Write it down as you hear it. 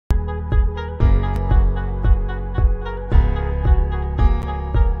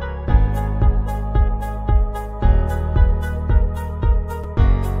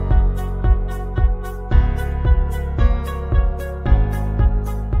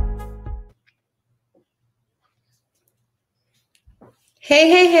Hey,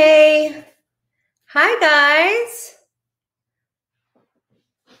 hey, hey. Hi, guys.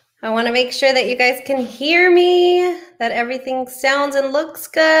 I want to make sure that you guys can hear me, that everything sounds and looks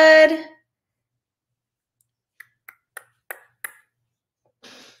good.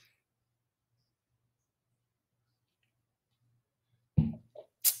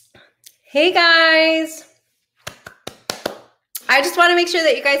 Hey, guys. I just want to make sure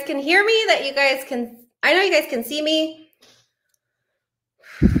that you guys can hear me, that you guys can, I know you guys can see me.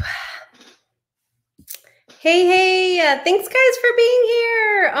 Hey, hey. Thanks, guys, for being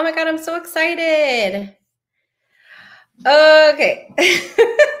here. Oh, my God, I'm so excited. Okay.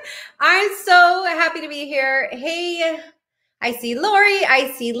 I'm so happy to be here. Hey, I see Lori.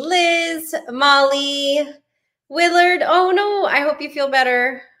 I see Liz, Molly, Willard. Oh, no. I hope you feel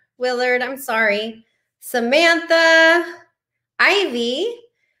better. Willard, I'm sorry. Samantha, Ivy.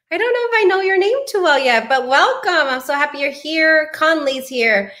 I don't know if I know your name too well yet, but welcome. I'm so happy you're here. Conley's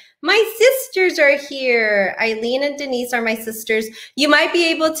here. My sisters are here. Eileen and Denise are my sisters. You might be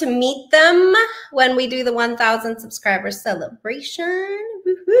able to meet them when we do the 1,000 subscriber celebration.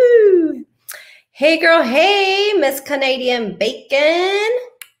 Woohoo! Hey, girl. Hey, Miss Canadian Bacon.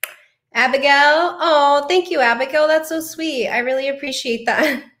 Abigail. Oh, thank you, Abigail. That's so sweet. I really appreciate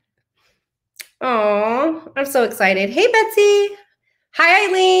that. Oh, I'm so excited. Hey, Betsy. Hi,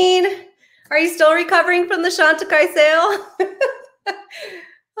 Eileen. Are you still recovering from the Chantecaille sale?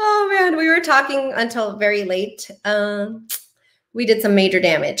 Oh, man, we were talking until very late. We did some major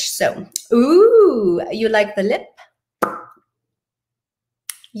damage. So, ooh, you like the lip?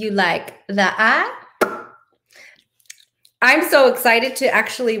 You like the eye? I'm so excited to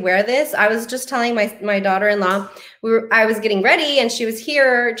actually wear this. I was just telling my daughter-in-law, I was getting ready and she was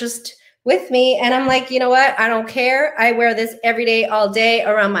here just with me. And I'm like, you know what? I don't care. I wear this every day, all day,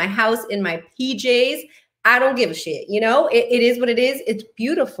 around my house, in my PJs. I don't give a shit. You know, it is what it is. It's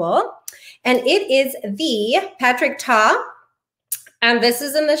beautiful. And it is the Patrick Ta. And this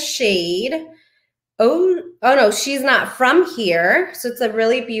is in the shade. Oh no, she's not from here. So it's a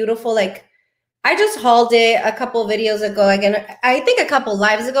really beautiful, like, I just hauled it a couple videos ago, again, I think a couple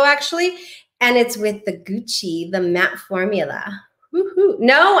lives ago, actually. And it's with the Gucci, the matte formula. Woohoo.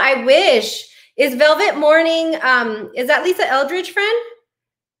 No, I wish. Is Velvet Morning, is that Lisa Eldridge, friend?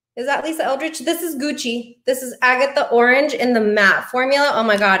 Is that Lisa Eldridge? This is Gucci. This is Agatha Orange in the matte formula. Oh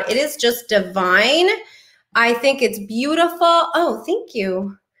my God, it is just divine. I think it's beautiful. Oh, thank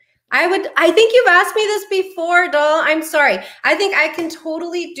you. I think you've asked me this before, doll. I'm sorry. I think I can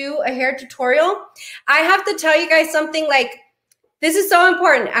totally do a hair tutorial. I have to tell you guys something, like, this is so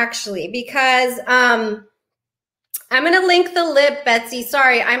important actually, because I'm going to link the lip, Betsy.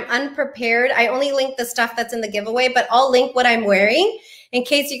 Sorry, I'm unprepared. I only link the stuff that's in the giveaway, but I'll link what I'm wearing in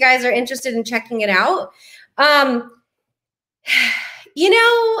case you guys are interested in checking it out. You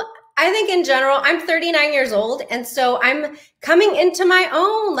know, I think in general, I'm 39 years old. And so I'm coming into my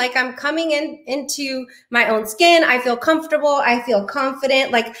own, like I'm coming into my own skin. I feel comfortable. I feel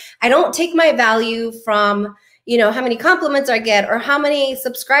confident. Like I don't take my value from, you know, how many compliments I get or how many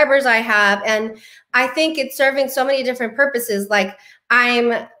subscribers I have. And I think it's serving so many different purposes. Like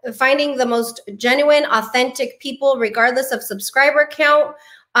I'm finding the most genuine, authentic people, regardless of subscriber count.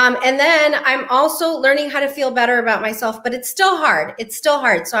 And then I'm also learning how to feel better about myself, but it's still hard. It's still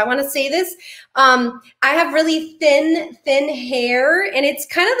hard. So I want to say this. I have really thin hair, and it's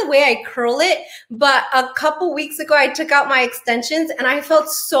kind of the way I curl it. But a couple weeks ago, I took out my extensions and I felt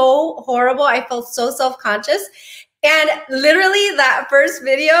so horrible. I felt so self-conscious. And literally that first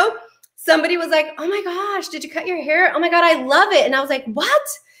video, somebody was like, oh my gosh, did you cut your hair? Oh my God, I love it. And I was like, what?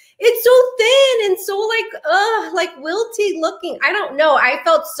 It's so thin and so like wilty looking. I don't know. I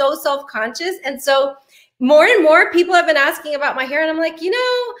felt so self-conscious. And so more and more people have been asking about my hair. And I'm like, you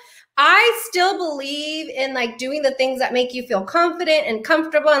know, I still believe in like doing the things that make you feel confident and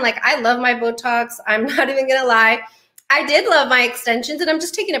comfortable. And like, I love my Botox. I'm not even going to lie. I did love my extensions, and I'm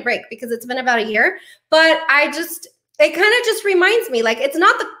just taking a break because it's been about a year. But it kind of just reminds me, like, it's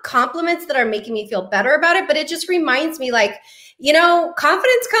not the compliments that are making me feel better about it, but it just reminds me, like, you know,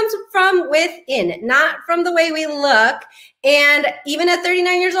 confidence comes from within, not from the way we look. And even at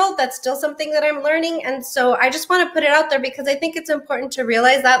 39 years old, that's still something that I'm learning. And so I just want to put it out there because I think it's important to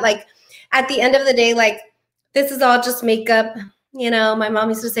realize that, like, at the end of the day, like, this is all just makeup. You know, my mom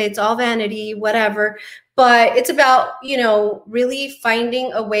used to say it's all vanity, whatever. But it's about, you know, really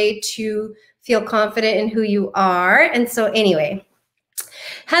finding a way to feel confident in who you are. And so anyway,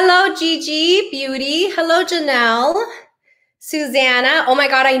 hello, Gigi Beauty. Hello, Janelle. Susanna. Oh my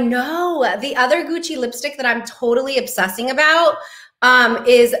God, I know. The other Gucci lipstick that I'm totally obsessing about,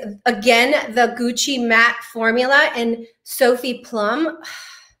 is, again, the Gucci Matte Formula in Sophie Plum.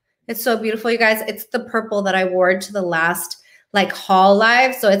 It's so beautiful, you guys. It's the purple that I wore to the last like haul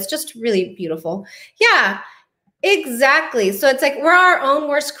live. So it's just really beautiful. Yeah, exactly. So it's like we're our own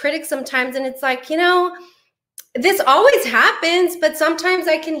worst critics sometimes. And it's like, you know, this always happens, but sometimes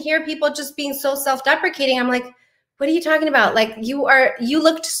I can hear people just being so self-deprecating. I'm like, what are you talking about? Like you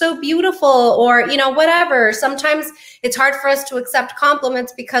looked so beautiful, or, you know, whatever. Sometimes it's hard for us to accept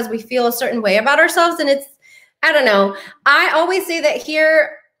compliments because we feel a certain way about ourselves. And it's, I don't know. I always say that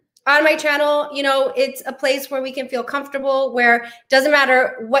here on my channel, you know, it's a place where we can feel comfortable, where it doesn't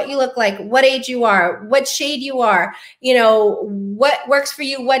matter what you look like, what age you are, what shade you are, you know, what works for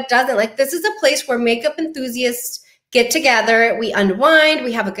you, what doesn't. Like, this is a place where makeup enthusiasts get together, we unwind,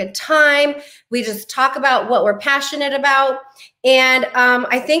 we have a good time, we just talk about what we're passionate about. And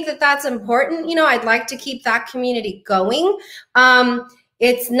I think that that's important. You know, I'd like to keep that community going.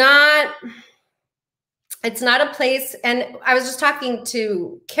 It's not a place, and I was just talking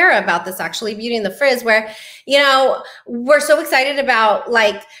to Kara about this actually, Beauty and the Frizz, where, you know, we're so excited about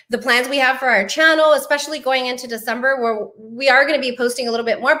like the plans we have for our channel, especially going into December, where we are going to be posting a little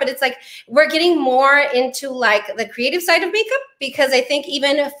bit more, but it's like we're getting more into like the creative side of makeup, because I think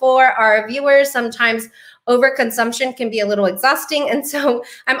even for our viewers, sometimes overconsumption can be a little exhausting. And so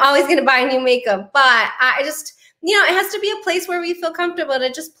I'm always going to buy new makeup, but I just, you know, it has to be a place where we feel comfortable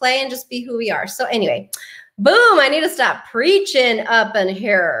to just play and just be who we are. So anyway, boom, I need to stop preaching up in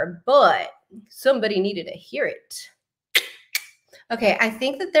here, but somebody needed to hear it. Okay, I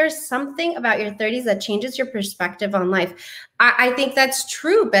think that there's something about your 30s that changes your perspective on life. I think that's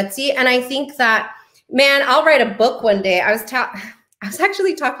true, Betsy. And I think that, man, I'll write a book one day. I was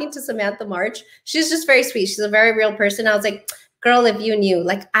actually talking to Samantha March. She's just very sweet. She's a very real person. I was like, girl, if you knew,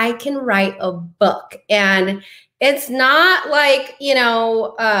 like, I can write a book. And it's not like, you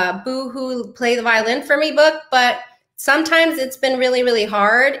know, boo-hoo, play the violin for me book, but sometimes it's been really, really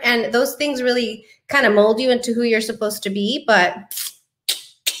hard. And those things really kind of mold you into who you're supposed to be. But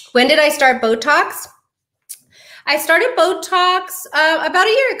when did I start Botox? I started Botox about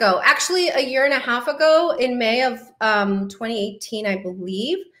a year ago, actually a year and a half ago, in May of 2018, I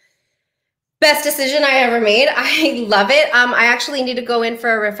believe. Best decision I ever made. I love it. I actually need to go in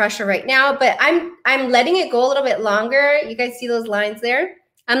for a refresher right now, but I'm letting it go a little bit longer. You guys see those lines there?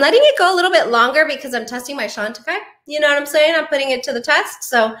 I'm letting it go a little bit longer because I'm testing my Chantecaille. You know what I'm saying? I'm putting it to the test.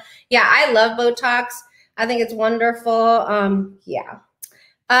 So yeah, I love Botox. I think it's wonderful. Yeah.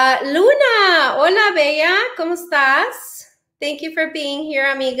 Luna, hola, bella. ¿Cómo estás? Thank you for being here,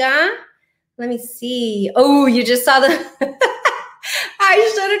 amiga. Let me see. Oh, you just saw the... I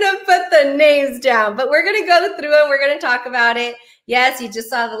shouldn't have put the names down, but we're going to go through it. We're going to talk about it. Yes, you just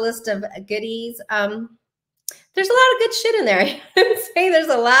saw the list of goodies. There's a lot of good shit in there. I'm saying there's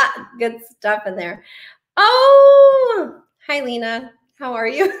a lot of good stuff in there. Oh, hi, Lena. How are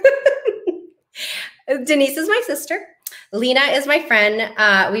you? Denise is my sister. Lena is my friend.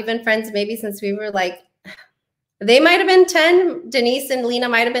 We've been friends maybe since we were like, they might have been 10. Denise and Lena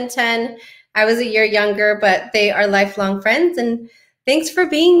might have been 10. I was a year younger, but they are lifelong friends. And thanks for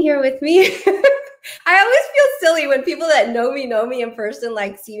being here with me. I always feel silly when people that know me in person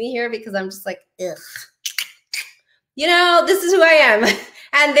like see me here, because I'm just like, ugh. You know, this is who I am.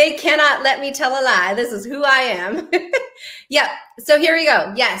 And they cannot let me tell a lie. This is who I am. Yep. So here we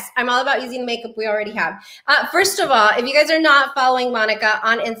go. Yes, I'm all about using the makeup we already have. First of all, if you guys are not following Monica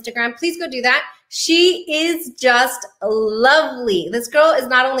on Instagram, please go do that. She is just lovely. This girl is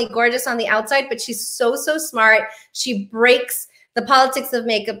not only gorgeous on the outside, but she's so, so smart. She breaks the politics of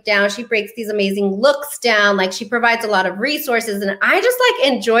makeup down. She breaks these amazing looks down. Like, she provides a lot of resources, and I just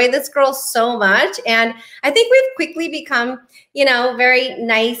like enjoy this girl so much. And I think we've quickly become, you know, very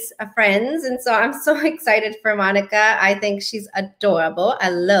nice friends. And so I'm so excited for Monica. I think she's adorable. I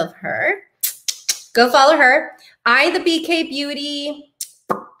love her. Go follow her. I, the BK Beauty.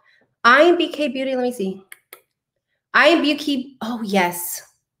 I am BK Beauty. Let me see. I am BK. Oh, yes.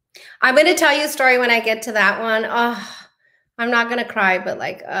 I'm going to tell you a story when I get to that one. Oh, I'm not going to cry, but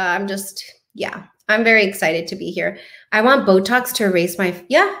like, I'm just, yeah, I'm very excited to be here. I want Botox to erase my,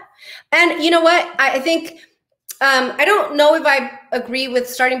 yeah. And you know what? I think, I don't know if I agree with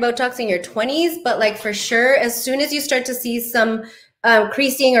starting Botox in your 20s, but like for sure, as soon as you start to see some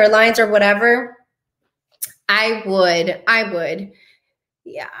creasing or lines or whatever, I would.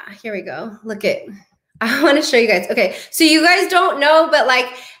 Yeah, here we go. Look at, I want to show you guys. Okay, so you guys don't know, but like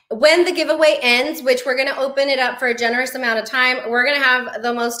when the giveaway ends, which we're going to open it up for a generous amount of time, we're going to have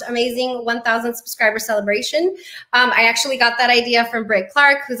the most amazing 1,000 subscriber celebration. I actually got that idea from Britt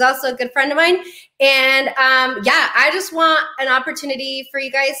Clark, who's also a good friend of mine. And yeah, I just want an opportunity for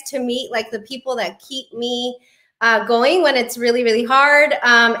you guys to meet like the people that keep me going when it's really, really hard.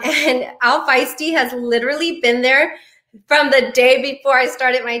 And Al Feisty has literally been there from the day before I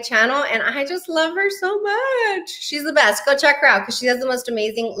started my channel, and I just love her so much. She's the best. Go check her out because she has the most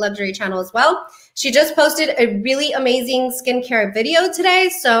amazing luxury channel as well. She just posted a really amazing skincare video today,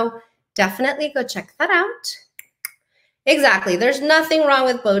 so definitely go check that out. Exactly. There's nothing wrong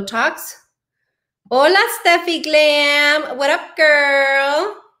with Botox. Hola, Steffi Glam. What up,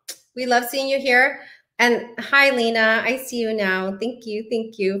 girl? We love seeing you here. And hi, Lena. I see you now. Thank you.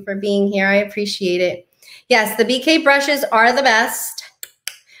 Thank you for being here. I appreciate it. Yes, the BK brushes are the best.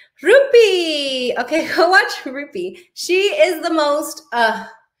 Rupi. Okay, go watch Rupi. She is the most,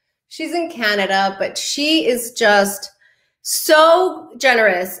 she's in Canada, but she is just so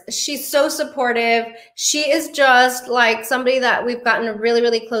generous. She's so supportive. She is just like somebody that we've gotten really,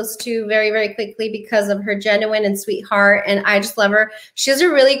 really close to very, very quickly because of her genuine and sweet heart. And I just love her. She has a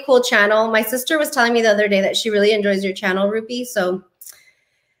really cool channel. My sister was telling me the other day that she really enjoys your channel, Rupi. So,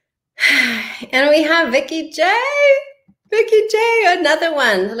 and we have Vicky J. Vicky J, another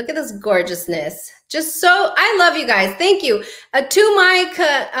one. Look at this gorgeousness. Just so, I love you guys. Thank you. To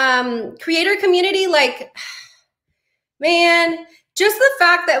my creator community, like, man, just the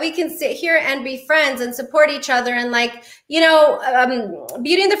fact that we can sit here and be friends and support each other. And like, you know,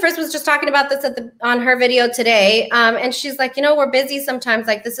 Beauty and the Frizz was just talking about this on her video today. And she's like, you know, we're busy sometimes.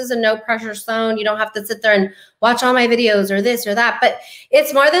 Like, this is a no pressure zone. You don't have to sit there and watch all my videos or this or that. But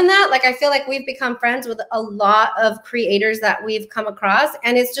it's more than that. Like, I feel like we've become friends with a lot of creators that we've come across.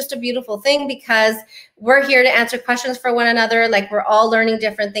 And it's just a beautiful thing because we're here to answer questions for one another. Like, we're all learning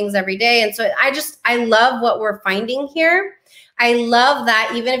different things every day. And so I love what we're finding here. I love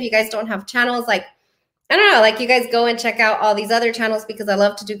that even if you guys don't have channels, like, I don't know, like you guys go and check out all these other channels because I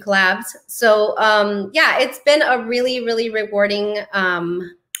love to do collabs. So yeah, it's been a really, really rewarding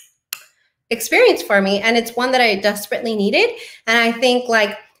experience for me. And it's one that I desperately needed. And I think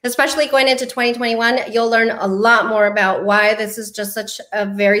like, especially going into 2021, you'll learn a lot more about why this is just such a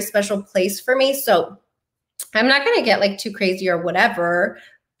very special place for me. So I'm not going to get like too crazy or whatever,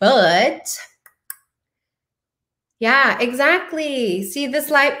 but yeah, exactly. See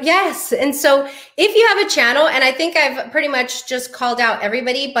this live? Yes. And so if you have a channel, and I think I've pretty much just called out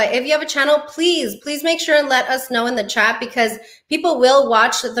everybody, but if you have a channel, please make sure and let us know in the chat because people will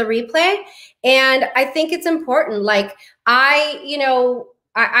watch the replay. And I think it's important. Like I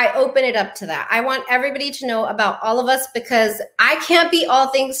open it up to that. I want everybody to know about all of us because I can't be all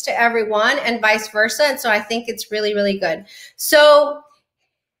things to everyone and vice versa. And so I think it's really, really good. So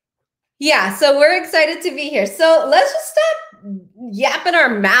yeah, so we're excited to be here. So let's just stop yapping our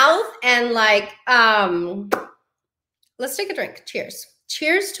mouth and like, let's take a drink. Cheers.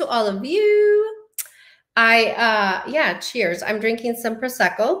 Cheers to all of you. Yeah, cheers. I'm drinking some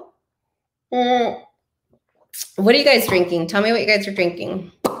Prosecco. What are you guys drinking? Tell me what you guys are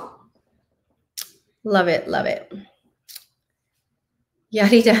drinking. Love it, love it.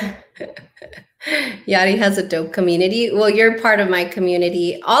 Yadi. Yadi has a dope community. Well, you're part of my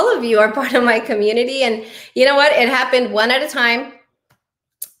community. All of you are part of my community. And you know what? It happened one at a time.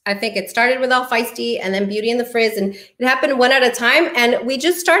 I think it started with All Feisty and then Beauty and the Frizz. And it happened one at a time. And we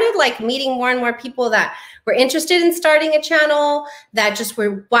just started like meeting more and more people that were interested in starting a channel, that just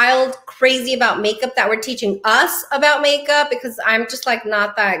were wild, crazy about makeup, that were teaching us about makeup because I'm just like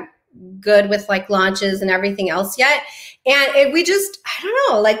not that good with like launches and everything else yet. And we just, I don't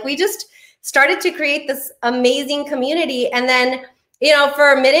know, like we just started to create this amazing community. And then, you know,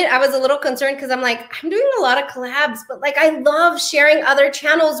 for a minute, I was a little concerned because I'm like, I'm doing a lot of collabs, but like, I love sharing other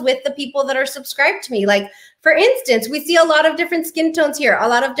channels with the people that are subscribed to me. Like, for instance, we see a lot of different skin tones here, a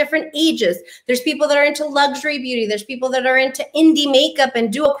lot of different ages. There's people that are into luxury beauty. There's people that are into indie makeup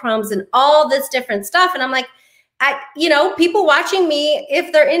and duochromes and all this different stuff. And I'm like, you know, people watching me,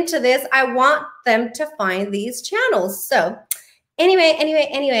 if they're into this, I want them to find these channels. So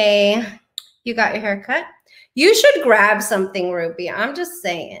anyway, you got your hair cut? You should grab something, Ruby. I'm just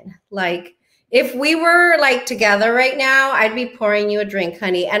saying, like, if we were like together right now, I'd be pouring you a drink,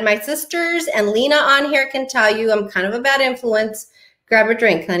 honey. And my sisters and Lena on here can tell you I'm kind of a bad influence. Grab a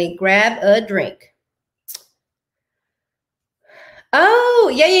drink, honey. Grab a drink.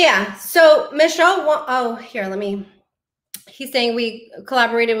 Oh, yeah. So Michelle, oh, here, let me He's saying we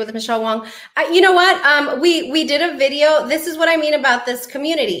collaborated with Michelle Wong. You know what? We did a video. This is what I mean about this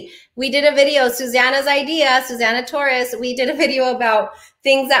community. We did a video, Susanna's idea, Susanna Torres. We did a video about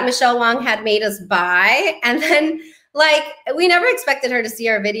things that Michelle Wong had made us buy. And then like, we never expected her to see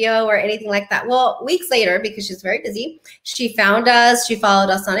our video or anything like that. Well, weeks later, because she's very busy, she found us, she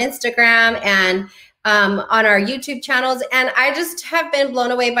followed us on Instagram and on our YouTube channels. And I just have been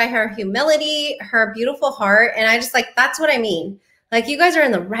blown away by her humility, her beautiful heart. And I just like, that's what I mean. Like, you guys are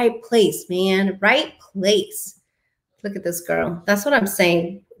in the right place, man, right place. Look at this girl. That's what I'm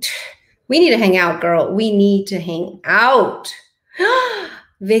saying. We need to hang out, girl. We need to hang out.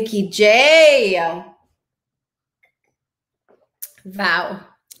 Vicky J. Vow.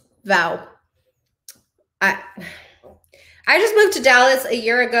 I just moved to Dallas a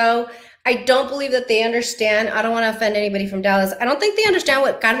year ago. I don't believe that they understand. I don't want to offend anybody from Dallas. I don't think they understand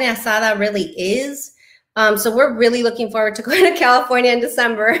what carne asada really is. So we're really looking forward to going to California in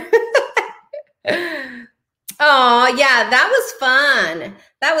December. Oh, yeah, that was fun.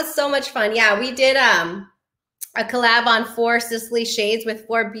 That was so much fun. Yeah, we did a collab on 4 Sicily shades with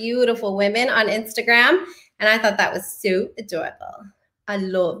 4 beautiful women on Instagram. And I thought that was so adorable. I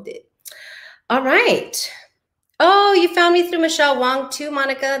loved it. All right. Oh, you found me through Michelle Wong too,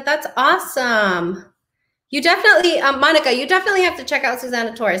 Monica. That's awesome. You definitely, Monica, you definitely have to check out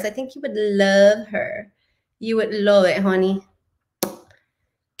Susanna Torres. I think you would love her. You would love it, honey.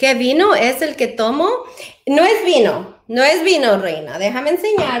 ¿Qué vino es el que tomo? No es vino. No es vino, reina. Déjame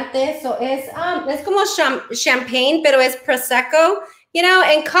enseñarte. So es como champagne, pero es Prosecco. You know,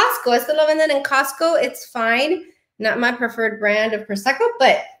 in Costco, esto lo venden en Costco. It's fine. Not my preferred brand of Prosecco,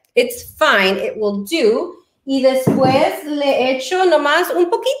 but it's fine. It will do. Y después le echo nomás un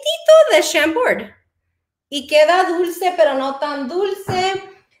poquitito de Chambord. Y queda dulce, pero no tan dulce.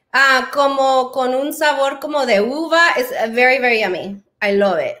 Como con un sabor como de uva. It's very, very yummy. I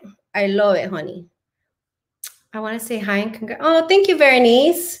love it. I love it, honey. I want to say hi and congrats. Oh, thank you,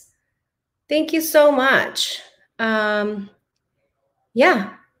 Berenice. Thank you so much. Yeah.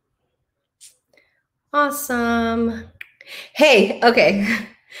 Awesome. Hey, okay.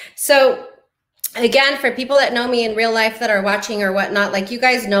 So again, for people that know me in real life that are watching or whatnot, like you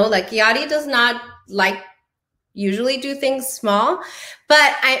guys know, like Yadi does not like usually do things small,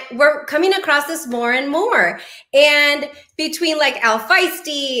 but we're coming across this more and more. And between like Al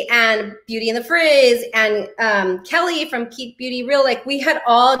Feisty and Beauty in the Frizz and Kelly from Keep Beauty Real, like we had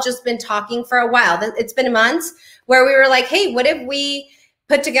all just been talking for a while. It's been months where we were like, hey, what if we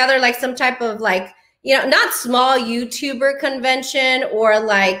put together like some type of like, you know, not small YouTuber convention or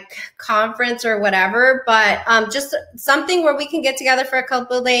like conference or whatever, but just something where we can get together for a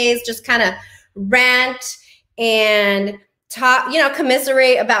couple of days, just kind of rant and talk, you know,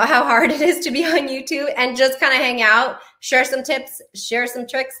 commiserate about how hard it is to be on YouTube and just kind of hang out, share some tips, share some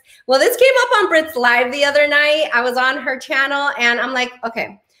tricks. Well, this came up on Brit's Live the other night. I was on her channel and I'm like,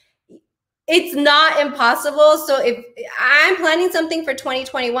 okay, it's not impossible. So if I'm planning something for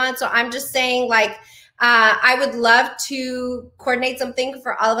 2021, so I'm just saying like, I would love to coordinate something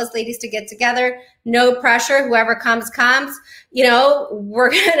for all of us ladies to get together. No pressure. Whoever comes, comes. You know,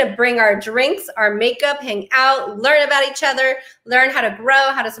 we're going to bring our drinks, our makeup, hang out, learn about each other, learn how to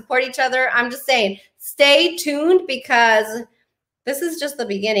grow, how to support each other. I'm just saying, stay tuned because this is just the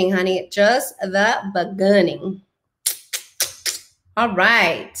beginning, honey. Just the beginning. All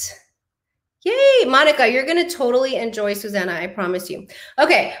right. Yay, Monica, you're going to totally enjoy Susanna, I promise you.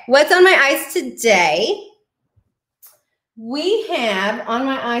 Okay, what's on my eyes today? We have on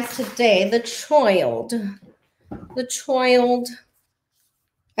my eyes today the child. The child,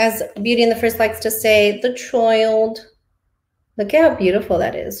 as Beauty and the Frizz likes to say, the child. Look at how beautiful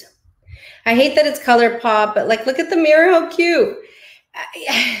that is. I hate that it's color pop, but like, look at the mirror, how cute.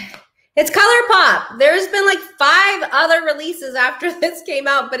 It's color pop. There's been like 5 other releases after this came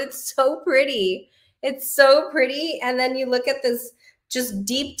out, but it's so pretty. It's so pretty. And then you look at this just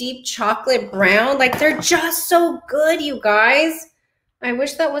deep, deep chocolate brown. Like they're just so good, you guys. I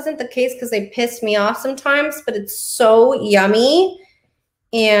wish that wasn't the case because they piss me off sometimes, but it's so yummy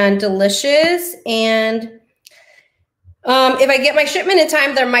and delicious. And if I get my shipment in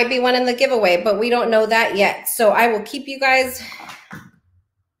time, there might be one in the giveaway, but we don't know that yet. So I will keep you guys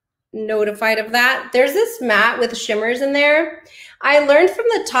notified of that. There's this matte with shimmers in there. I learned from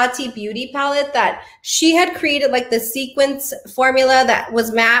the Tati Beauty palette that she had created like the sequence formula that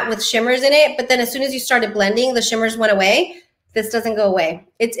was matte with shimmers in it, but then as soon as you started blending, the shimmers went away. This doesn't go away.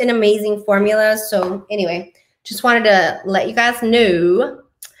 It's an amazing formula. So anyway, just wanted to let you guys know.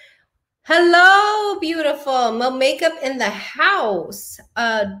 Hello, beautiful. Mo makeup in the house.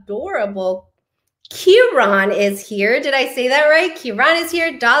 Adorable. Kieran is here. Did I say that right? Kieran is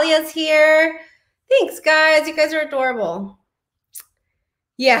here. Dahlia's here. Thanks, guys. You guys are adorable.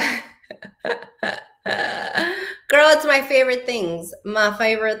 Yeah. Girl, it's my favorite things. My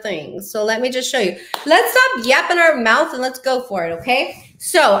favorite things. So let me just show you. Let's stop yapping our mouth and let's go for it, okay?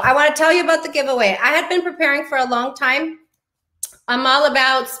 So I want to tell you about the giveaway. I had been preparing for a long time. I'm all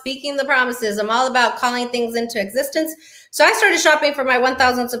about speaking the promises. I'm all about calling things into existence. So I started shopping for my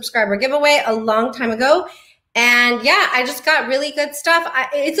 1,000 subscriber giveaway a long time ago. And yeah, I just got really good stuff.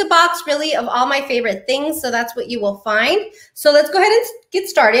 It's a box really of all my favorite things. So that's what you will find. So let's go ahead and get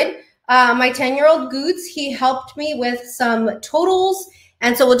started. My 10-year-old Goots, he helped me with some totals.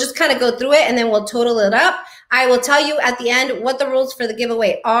 And so we'll just kind of go through it and then we'll total it up. I will tell you at the end what the rules for the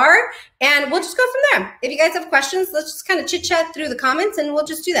giveaway are, and we'll just go from there. If you guys have questions, let's just kind of chit chat through the comments and we'll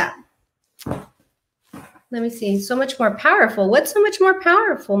just do that. Let me see. So much more powerful. What's so much more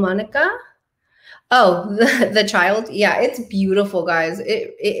powerful, Monica? Oh, the child. Yeah, it's beautiful, guys.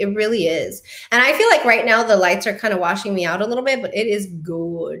 It really is. And I feel like right now the lights are kind of washing me out a little bit, but it is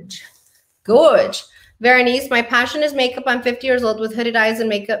gorge. Gorge. Veronice, my passion is makeup. I'm 50 years old with hooded eyes and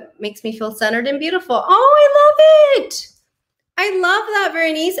makeup makes me feel centered and beautiful. Oh, I love it. I love that,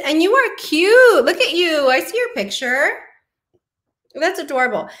 Veronice. And you are cute. Look at you. I see your picture. That's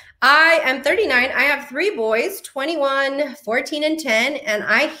adorable. I am 39. I have 3 boys, 21, 14, and 10. And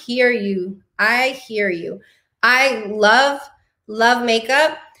I hear you. I hear you. I love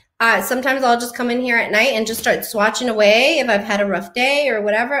makeup. Sometimes I'll just come in here at night and just start swatching away if I've had a rough day or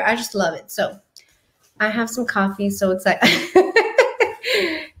whatever. I just love it. So I have some coffee, so it's like,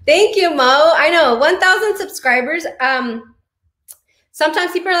 thank you, Mo. I know, 1,000 subscribers.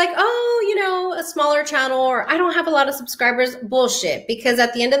 Sometimes people are like, oh, you know, a smaller channel, or I don't have a lot of subscribers. Bullshit. Because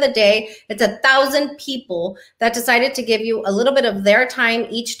at the end of the day, it's 1,000 people that decided to give you a little bit of their time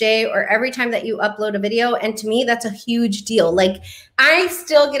each day or every time that you upload a video. And to me, that's a huge deal. Like, I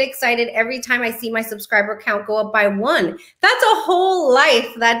still get excited every time I see my subscriber count go up by 1. That's a whole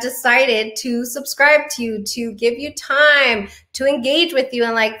life that decided to subscribe to you, to give you time, to engage with you.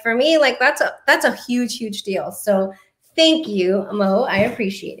 And like, for me, like that's a huge, huge deal. So thank you, Mo. I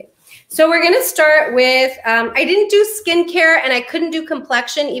appreciate it. So we're going to start with, I didn't do skincare and I couldn't do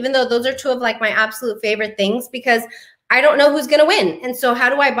complexion, even though those are 2 of like my absolute favorite things, because I don't know who's going to win. And so how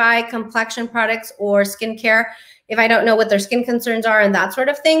do I buy complexion products or skincare if I don't know what their skin concerns are and that sort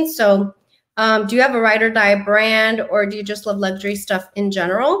of thing? So do you have a ride or die brand, or do you just love luxury stuff in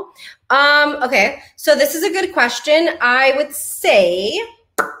general? Okay, so this is a good question. I would say,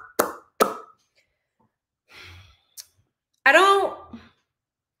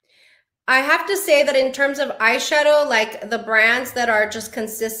 I have to say that in terms of eyeshadow, like the brands that are just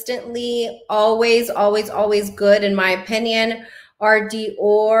consistently always good, in my opinion, are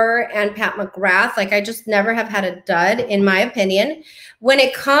Dior and Pat McGrath. Like, I just never have had a dud, in my opinion. When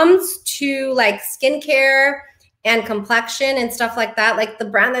it comes to like skincare and complexion and stuff like that, like the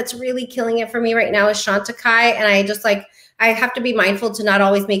brand that's really killing it for me right now is Chantecaille. And I just like, I have to be mindful to not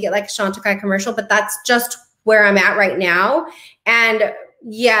always make it like a Chantecaille commercial, but that's just where I'm at right now. And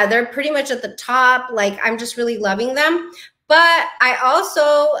yeah, they're pretty much at the top. Like, I'm just really loving them. But I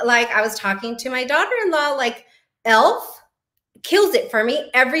also, like, I was talking to my daughter-in-law, like, e.l.f. kills it for me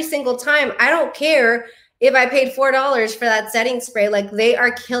every single time. I don't care if I paid $4 for that setting spray. Like, they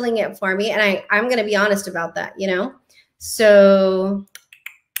are killing it for me. And I'm going to be honest about that, you know? So,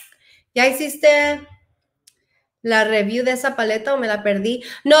 ¿ya hiciste la review de esa paleta o me la perdí?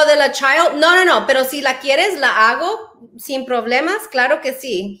 No, de la Child. No. Pero si la quieres, la hago sin problemas. Claro que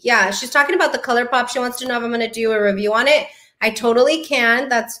sí. Yeah, she's talking about the ColourPop. She wants to know if I'm going to do a review on it. I totally can.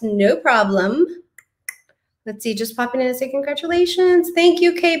 That's no problem. Let's see. Just popping in and say congratulations. Thank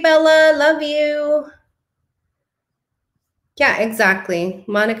you, Kay Bella. Love you. Yeah, exactly.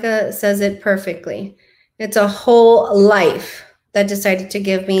 Monica says it perfectly. It's a whole life that decided to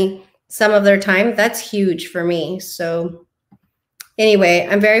give me some of their time. That's huge for me. So anyway,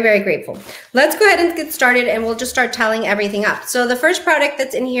 I'm very, very grateful. Let's go ahead and get started and we'll just start tallying everything up. So the first product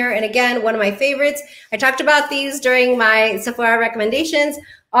that's in here, and again, one of my favorites, I talked about these during my Sephora recommendations,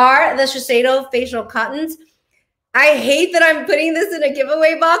 are the Shiseido facial cottons. I hate that I'm putting this in a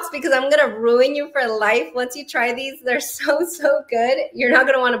giveaway box because I'm going to ruin you for life. Once you try these, they're so good. You're not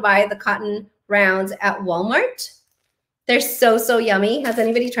going to want to buy the cotton rounds at Walmart. They're so yummy. Has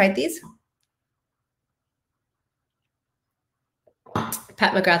anybody tried these?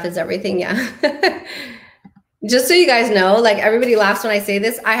 Pat McGrath is everything, yeah. Just so you guys know, like everybody laughs when I say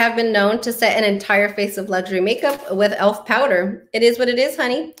this, I have been known to set an entire face of luxury makeup with e.l.f. powder. It is what it is,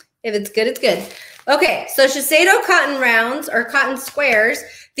 honey. If it's good, it's good. Okay, so Shiseido cotton rounds or cotton squares.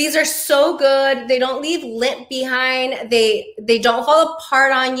 These are so good. They don't leave lint behind. They don't fall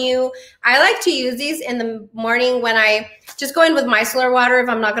apart on you. I like to use these in the morning when I just go in with micellar water if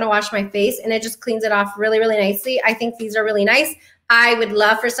I'm not going to wash my face, and it just cleans it off really, really nicely. I think these are really nice. I would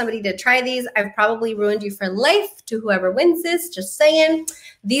love for somebody to try these. I've probably ruined you for life to whoever wins this, just saying.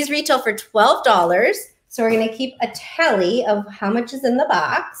 These retail for $12. So we're going to keep a tally of how much is in the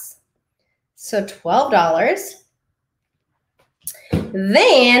box. So $12.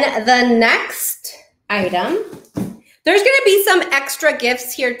 Then the next item, there's going to be some extra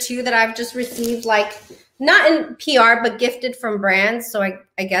gifts here too that I've just received, like not in PR, but gifted from brands. So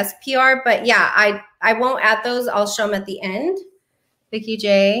I guess PR, but yeah, I won't add those. I'll show them at the end. Vicky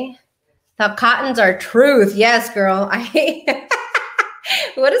J, the cottons are truth. Yes, girl.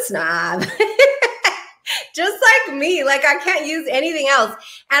 What a snob. Just like me, like I can't use anything else.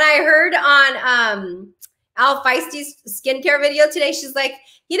 And I heard on Al Feisty's skincare video today, she's like,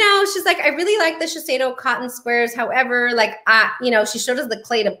 I really like the Shiseido cotton squares. However, like, she showed us the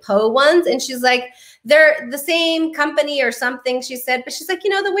Clé de Peau ones, and she's like, they're the same company or something, she said. But she's like, the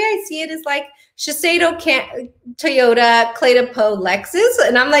way I see it is like Shiseido, Toyota, Clé de Peau, Lexus.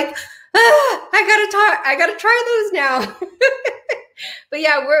 And I'm like, I gotta try those now. But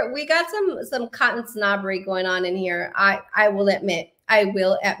yeah, we got some cotton snobbery going on in here. I will admit.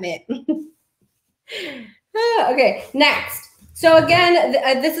 Okay, next. So again,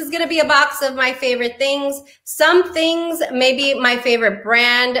 this is going to be a box of my favorite things. Some things, maybe my favorite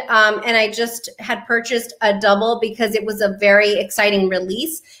brand, and I just had purchased a double because it was a very exciting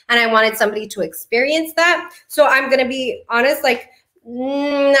release, and I wanted somebody to experience that. So I'm going to be honest, like,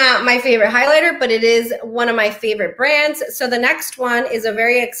 not my favorite highlighter, but it is one of my favorite brands. So the next one is a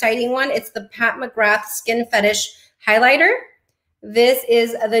very exciting one. It's the Pat McGrath Skin Fetish Highlighter. This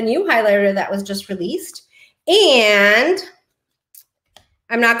is the new highlighter that was just released. And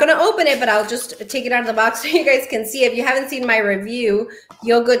I'm not going to open it, but I'll just take it out of the box so you guys can see. If you haven't seen my review,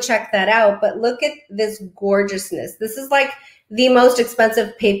 you'll go check that out. But look at this gorgeousness. This is like the most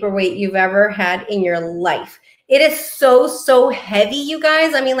expensive paperweight you've ever had in your life. It is so, so heavy, you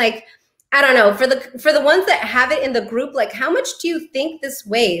guys. I mean, like, I don't know. For the ones that have it in the group, like, how much do you think this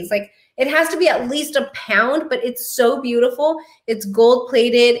weighs? Like, it has to be at least a pound, but it's so beautiful. It's gold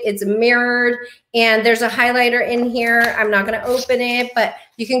plated, it's mirrored, and there's a highlighter in here. I'm not going to open it, but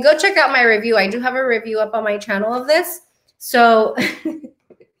you can go check out my review. I do have a review up on my channel of this. So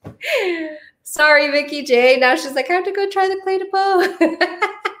sorry, Vicky J. Now she's like, I have to go try the Clé de Peau.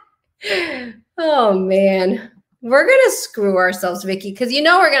 Oh man, we're going to screw ourselves, Vicky, because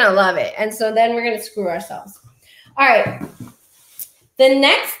we're going to love it. And so then we're going to screw ourselves. All right. The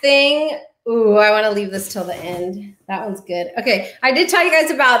next thing, ooh, I want to leave this till the end. That one's good. Okay, I did tell you guys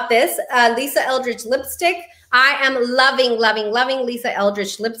about this Lisa Eldridge lipstick. I am loving, loving, loving Lisa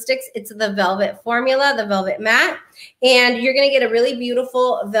Eldridge lipsticks. It's the Velvet Formula, the Velvet Matte. And you're going to get a really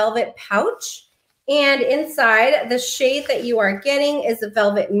beautiful velvet pouch. And inside, the shade that you are getting is the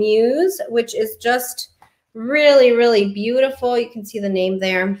Velvet Muse, which is just really, really beautiful. You can see the name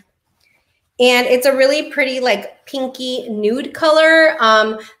there. And it's a really pretty, like, pinky nude color.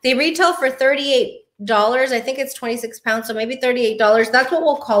 They retail for $38. I think it's 26 pounds, so maybe $38. That's what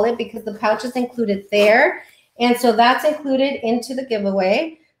we'll call it because the pouch is included there. And so that's included into the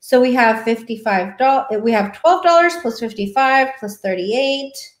giveaway. So we have $55. We have $12 plus $55 plus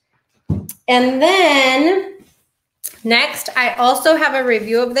 $38. And then next, I also have a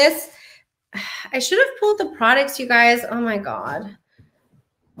review of this. I should have pulled the products, you guys. Oh my God.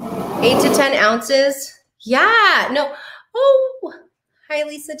 8 to 10 ounces. Yeah, no. Oh, hi,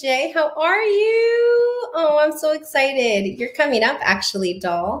 Lisa J. How are you? Oh, I'm so excited. You're coming up, actually,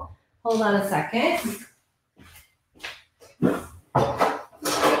 doll. Hold on a second.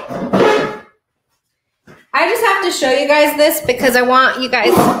 I just have to show you guys this because I want you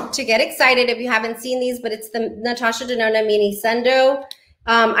guys to get excited if you haven't seen these, but it's the Natasha Denona Mini Sendo.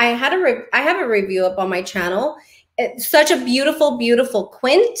 I have a review up on my channel. It's such a beautiful, beautiful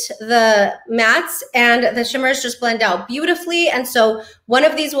quint. The mattes and the shimmers just blend out beautifully. And so one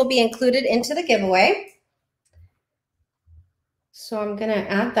of these will be included into the giveaway. So I'm going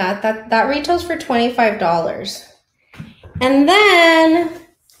to add that. That retails for $25. And then,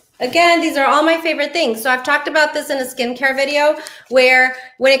 again, these are all my favorite things. So I've talked about this in a skincare video where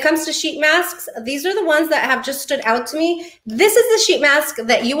when it comes to sheet masks, these are the ones that have just stood out to me. This is the sheet mask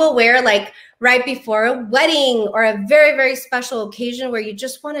that you will wear like right before a wedding or a very, very special occasion where you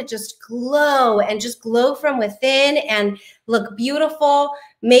just want to just glow and just glow from within and look beautiful.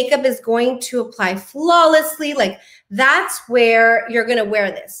 Makeup is going to apply flawlessly. Like that's where you're going to wear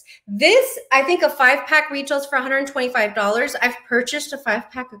this. This, I think a 5-pack retails for $125. I've purchased a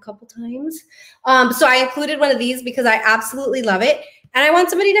 5-pack a couple times. So I included one of these because I absolutely love it. And I want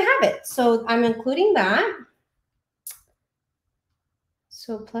somebody to have it. So I'm including that.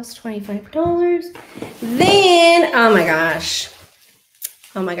 So plus $25. Then, oh my gosh.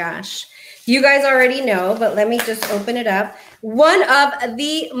 Oh my gosh. You guys already know, but let me just open it up. One of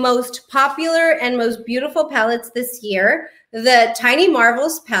the most popular and most beautiful palettes this year, the Tiny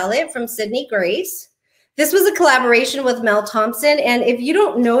Marvels palette from Sydney Grace. This was a collaboration with Mel Thompson. And if you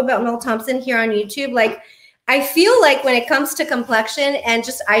don't know about Mel Thompson here on YouTube, like I feel like when it comes to complexion and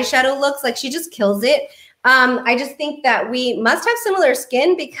just eyeshadow looks, like she just kills it. I just think that we must have similar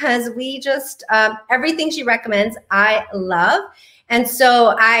skin because we just, everything she recommends, I love. And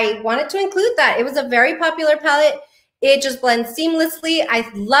so I wanted to include that. It was a very popular palette. It just blends seamlessly. I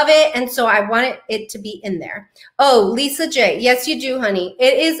love it. And so I wanted it to be in there. Oh, Lisa J. Yes, you do, honey.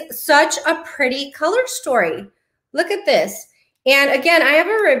 It is such a pretty color story. Look at this. And again, I have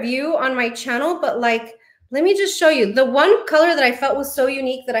a review on my channel, but like, let me just show you. The one color that I felt was so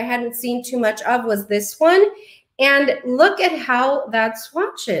unique that I hadn't seen too much of was this one. And look at how that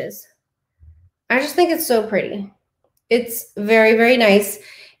swatches. I just think it's so pretty. It's very, very nice.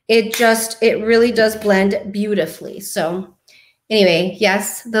 It really does blend beautifully. So anyway,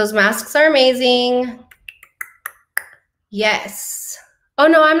 yes, those masks are amazing. Yes. Oh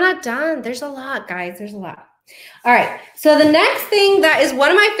no, I'm not done. There's a lot, guys. There's a lot. All right, so the next thing that is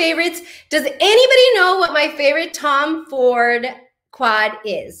one of my favorites, does anybody know what my favorite Tom Ford quad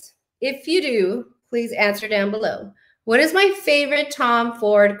is? If you do, please answer down below. What is my favorite Tom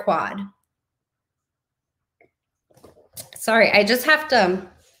Ford quad? Sorry, I just have to,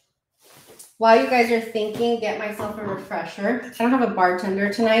 while you guys are thinking, get myself a refresher. I don't have a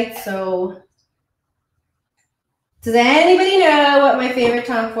bartender tonight, so does anybody know what my favorite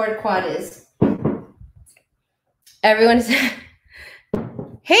Tom Ford quad is? Everyone is,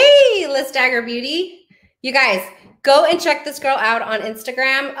 hey, Liz Dagger Beauty. You guys, go and check this girl out on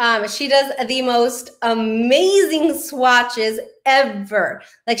Instagram. She does the most amazing swatches ever.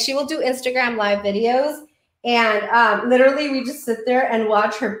 Like she will do Instagram live videos and literally we just sit there and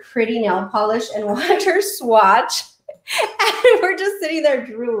watch her pretty nail polish and watch her swatch. And we're just sitting there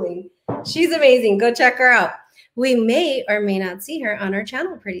drooling. She's amazing. Go check her out. We may or may not see her on our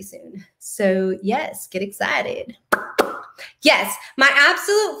channel pretty soon. So yes, get excited. Yes, my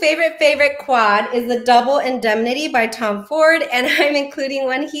absolute favorite quad is the Double Indemnity by Tom Ford, and I'm including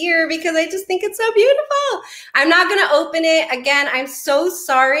one here because I just think it's so beautiful. I'm not going to open it. Again, I'm so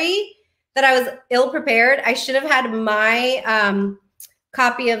sorry that I was ill-prepared. I should have had my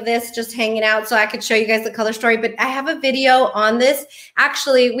copy of this just hanging out so I could show you guys the color story, but I have a video on this.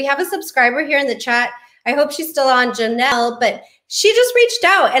 Actually, we have a subscriber here in the chat. I hope she's still on, Janelle, but she just reached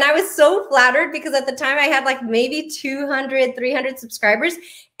out and I was so flattered because at the time I had like maybe 200, 300 subscribers.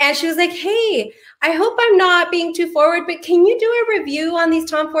 And she was like, hey, I hope I'm not being too forward, but can you do a review on these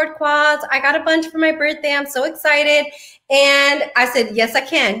Tom Ford quads? I got a bunch for my birthday. I'm so excited. And I said, yes, I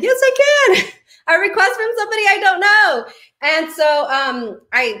can. Yes, I can. A request from somebody I don't know. And so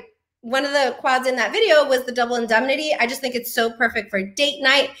one of the quads in that video was the Double Indemnity. I just think it's so perfect for date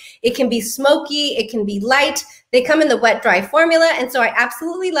night. It can be smoky. It can be light. They come in the wet dry formula. And so I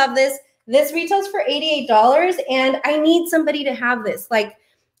absolutely love this. This retails for $88 and I need somebody to have this. Like,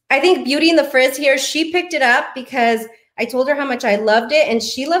 I think Beauty and the Frizz here, she picked it up because I told her how much I loved it and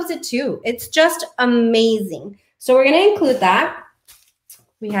she loves it too. It's just amazing. So we're going to include that.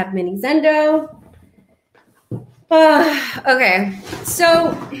 We have Mini Zendo. Okay,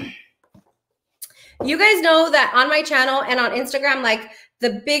 so you guys know that on my channel and on Instagram, like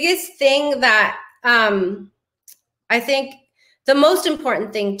the biggest thing that I think the most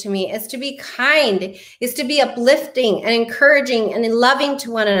important thing to me is to be kind, is to be uplifting and encouraging and loving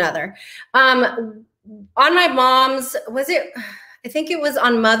to one another. On my mom's, I think it was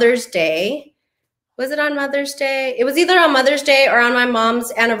on Mother's Day. Was it on Mother's Day? It was either on Mother's Day or on my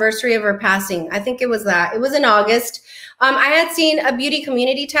mom's anniversary of her passing. I think it was that. It was in August. I had seen a beauty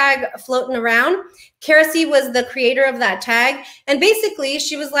community tag floating around. Kerosene was the creator of that tag. And basically,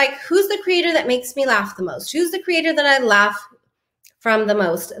 she was like, who's the creator that makes me laugh the most? Who's the creator that I laugh from the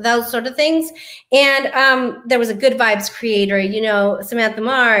most? Those sort of things. And there was a good vibes creator, you know, Samantha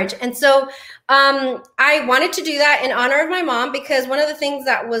Marge. And so I wanted to do that in honor of my mom, because one of the things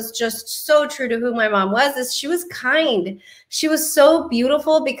that was just so true to who my mom was is she was kind. She was so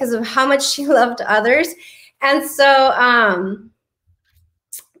beautiful because of how much she loved others. And so,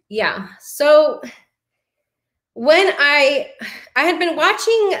 yeah. So when I had been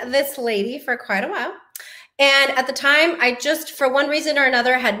watching this lady for quite a while, and at the time, I just, for one reason or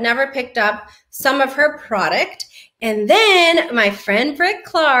another, had never picked up some of her product. And then my friend Britt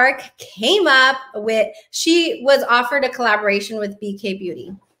Clark came up with, she was offered a collaboration with BK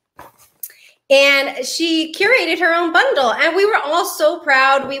Beauty. And she curated her own bundle. And we were all so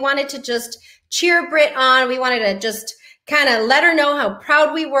proud. We wanted to just cheer Britt on. We wanted to just kind of let her know how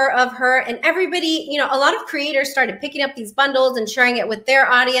proud we were of her. And everybody, you know, a lot of creators started picking up these bundles and sharing it with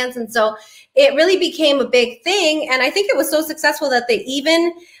their audience. And so it really became a big thing. And I think it was so successful that they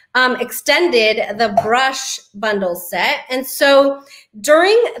even extended the brush bundle set. And so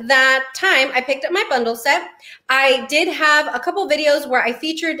during that time, I picked up my bundle set. I did have a couple videos where I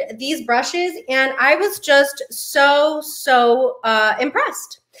featured these brushes, and I was just so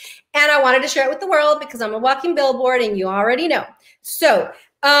impressed. And I wanted to share it with the world because I'm a walking billboard, and you already know. So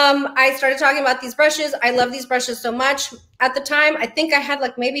I started talking about these brushes. I love these brushes so much. At the time, I think I had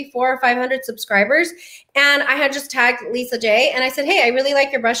like maybe 400 or 500 subscribers, and I had just tagged Lisa J, and I said, hey, I really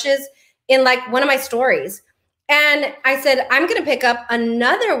like your brushes in like one of my stories. And I said, I'm going to pick up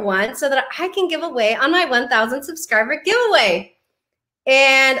another one so that I can give away on my 1,000 subscriber giveaway.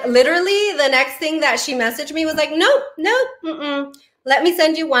 And literally the next thing that she messaged me was like, nope, let me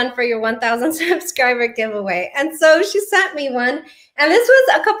send you one for your 1,000 subscriber giveaway. And so she sent me one. And this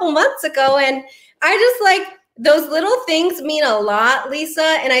was a couple months ago. And I just like, those little things mean a lot, Lisa.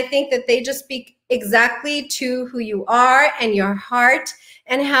 And I think that they just speak exactly to who you are and your heart,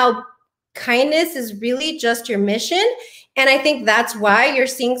 and how kindness is really just your mission. And I think that's why you're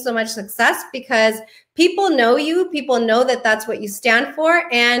seeing so much success, because people know you, people know that that's what you stand for.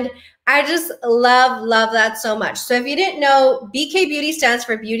 And I just love that so much. So if you didn't know, BK Beauty stands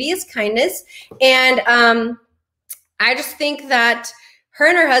for Beauty is Kindness. And I just think that her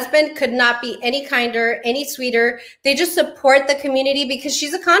and her husband could not be any kinder, any sweeter. They just support the community because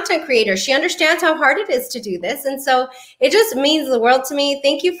she's a content creator. She understands how hard it is to do this. And so it just means the world to me.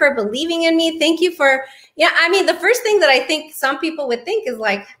 Thank you for believing in me. Thank you for, yeah, I mean, the first thing that I think some people would think is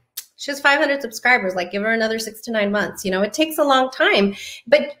like, she has 500 subscribers, like give her another 6 to 9 months. You know, it takes a long time,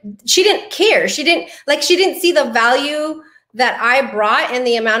 but she didn't care. She didn't see the value that I brought in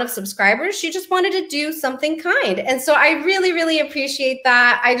the amount of subscribers. She just wanted to do something kind. And so I really appreciate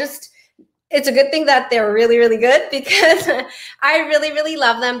that. It's a good thing that they're really good, because I really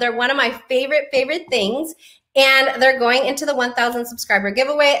love them. They're one of my favorite things. And they're going into the 1,000 subscriber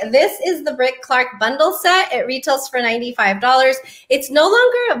giveaway. This is the Britt Clark bundle set. It retails for $95. It's no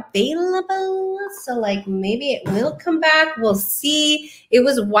longer available, so like maybe it will come back. We'll see. It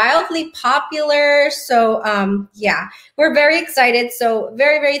was wildly popular. So yeah, we're very excited. So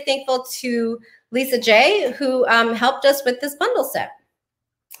very thankful to Lisa J, who helped us with this bundle set.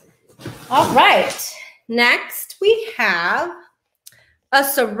 All right, next we have a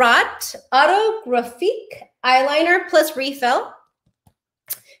Surratt Autographique eyeliner plus refill.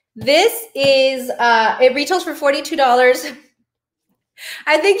 This is, it retails for $42.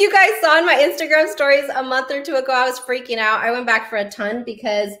 I think you guys saw in my Instagram stories a month or two ago, I was freaking out. I went back for a ton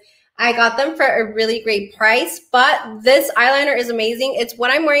because I got them for a really great price, but this eyeliner is amazing. It's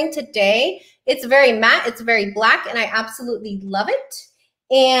what I'm wearing today. It's very matte, it's very black, and I absolutely love it.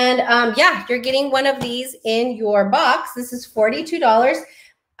 And yeah, you're getting one of these in your box. This is $42.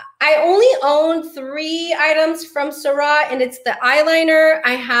 I only own 3 items from Surratt, and it's the eyeliner.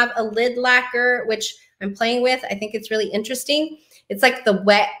 I have a lid lacquer, which I'm playing with. I think it's really interesting. It's like the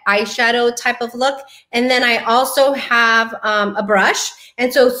wet eyeshadow type of look. And then I also have a brush.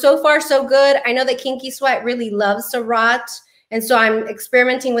 And so far, so good. I know that Kinky Sweat really loves Surratt, and so I'm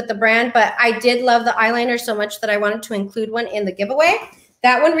experimenting with the brand, but I did love the eyeliner so much that I wanted to include one in the giveaway.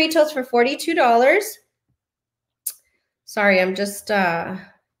 That one retails for $42. Sorry, I'm just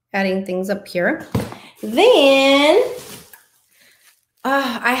adding things up here. Then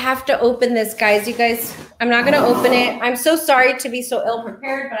I have to open this, guys. You guys, I'm not going to open it. I'm so sorry to be so ill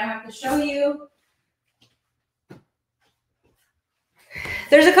prepared, but I have to show you.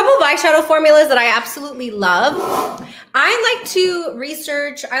 There's a couple of eyeshadow formulas that I absolutely love. I like to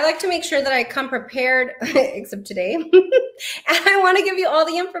research. I like to make sure that I come prepared, except today. And I want to give you all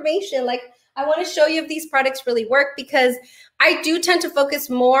the information. Like, I want to show you if these products really work, because I do tend to focus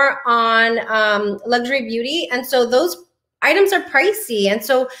more on luxury beauty. And so those items are pricey. And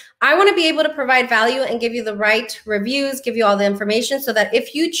so I want to be able to provide value and give you the right reviews, give you all the information so that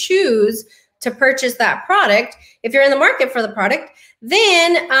if you choose to purchase that product, if you're in the market for the product,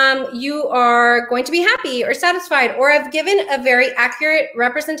 then you are going to be happy or satisfied or have given a very accurate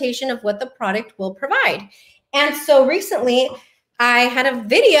representation of what the product will provide. And so recently I had a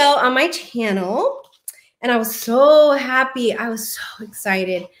video on my channel and I was so happy. I was so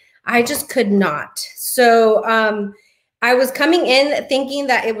excited. I just could not. So I was coming in thinking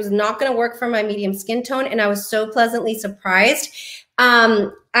that it was not going to work for my medium skin tone, and I was so pleasantly surprised.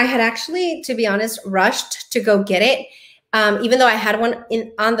 I had actually, to be honest, rushed to go get it, even though I had one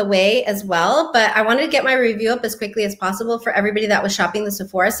on the way as well. But I wanted to get my review up as quickly as possible for everybody that was shopping the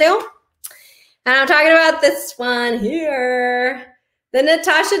Sephora sale. And I'm talking about this one here. The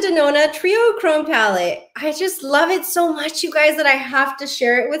Natasha Denona Trio Chrome Palette. I just love it so much, you guys, that I have to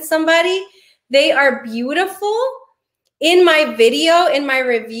share it with somebody. They are beautiful. In my video, in my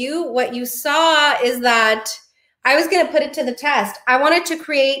review, what you saw is that I was going to put it to the test. I wanted to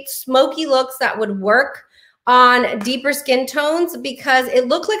create smoky looks that would work on deeper skin tones because it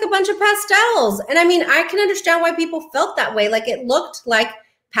looked like a bunch of pastels. And I mean, I can understand why people felt that way. Like it looked like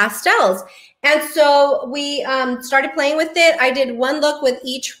pastels. And so we started playing with it. I did one look with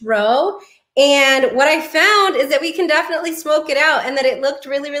each row. And what I found is that we can definitely smoke it out and that it looked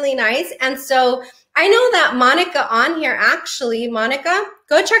really, really nice. And so I know that Monica on here, actually, Monica,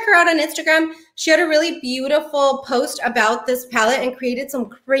 go check her out on Instagram. She had a really beautiful post about this palette and created some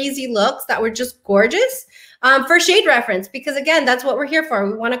crazy looks that were just gorgeous for shade reference. Because again, that's what we're here for.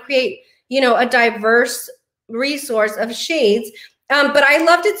 We want to create, you know, a diverse resource of shades. But I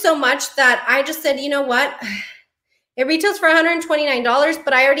loved it so much that I just said, you know what? It retails for $129,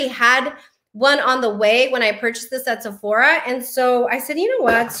 but I already had one on the way when I purchased this at Sephora. And so I said, you know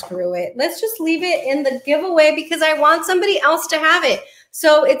what? Screw it. Let's just leave it in the giveaway because I want somebody else to have it.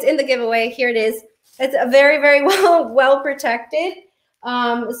 So it's in the giveaway. Here it is. It's a very, very well protected.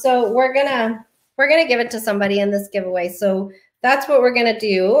 So we're gonna give it to somebody in this giveaway. So that's what we're gonna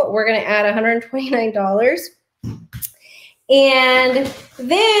do. We're gonna add $129. And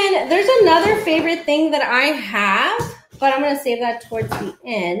then there's another favorite thing that I have, but I'm going to save that towards the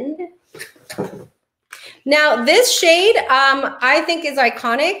end. Now, this shade I think is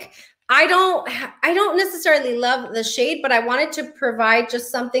iconic. I don't necessarily love the shade, but I wanted to provide just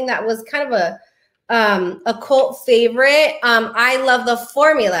something that was kind of a cult favorite. I love the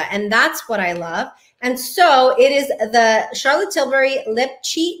formula, and that's what I love. And so it is the Charlotte Tilbury Lip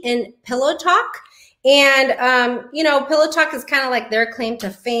Cheat in Pillow Talk. And, you know, Pillow Talk is kind of like their claim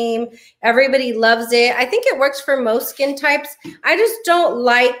to fame. Everybody loves it. I think it works for most skin types. I just don't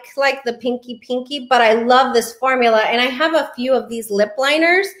like the pinky, but I love this formula. And I have a few of these lip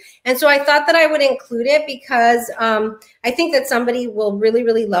liners. And so I thought that I would include it because I think that somebody will really,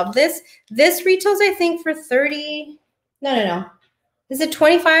 really love this. This retails, I think, for no. Is it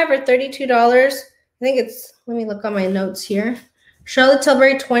 $25 or $32? I think it's, let me look on my notes here. Charlotte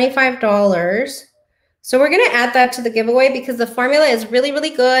Tilbury, $25. So we're going to add that to the giveaway because the formula is really, really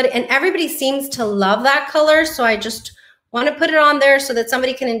good and everybody seems to love that color. So I just want to put it on there so that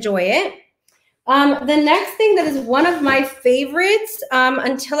somebody can enjoy it. The next thing that is one of my favorites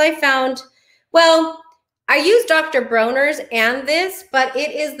until I found, well, I use Dr. Bronner's and this, but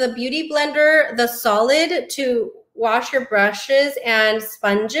it is the Beauty Blender, the solid to wash your brushes and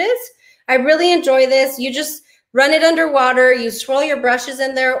sponges. I really enjoy this. You just run it under water, you swirl your brushes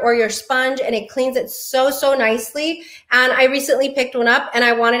in there or your sponge, and it cleans it so, so nicely. And I recently picked one up and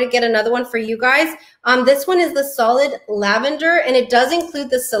I wanted to get another one for you guys. This one is the solid lavender and it does include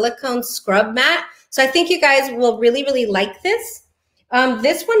the silicone scrub mat. So I think you guys will really, really like this.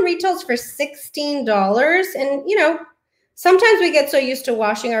 This one retails for $16. And you know, sometimes we get so used to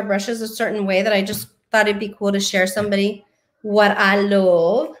washing our brushes a certain way that I just thought it'd be cool to share somebody what I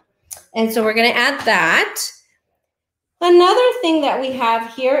love. And so we're gonna add that. Another thing that we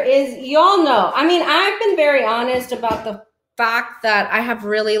have here is, y'all know, I mean, I've been very honest about the fact that I have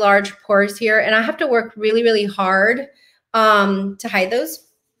really large pores here and I have to work really, really hard to hide those.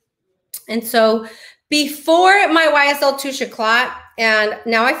 And so before my YSL Touche Éclat, and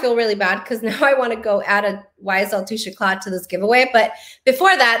now I feel really bad because now I want to go add a YSL Touche Éclat to this giveaway. But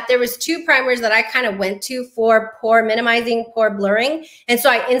before that, there was two primers that I kind of went to for pore minimizing, pore blurring. And so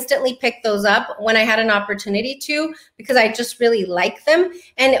I instantly picked those up when I had an opportunity to because I just really like them.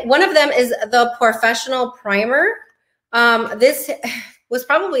 And one of them is the Professional Primer. This was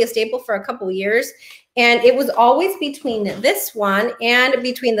probably a staple for a couple years. And it was always between this one and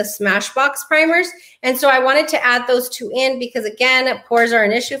between the Smashbox primers. And so I wanted to add those two in because, again, pores are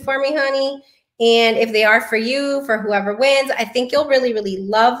an issue for me, honey. And if they are for you, for whoever wins, I think you'll really, really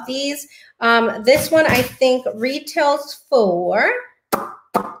love these. This one, I think, retails for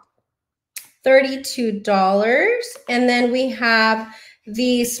 $32. And then we have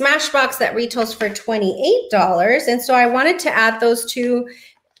the Smashbox that retails for $28. And so I wanted to add those two.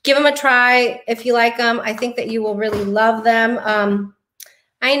 Give them a try if you like them. I think that you will really love them.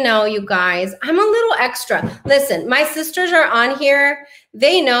 I know, you guys, I'm a little extra. Listen, my sisters are on here.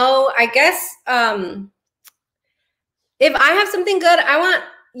 They know, I guess, if I have something good, I want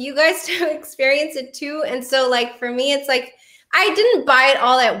you guys to experience it too. And so like for me, it's like, I didn't buy it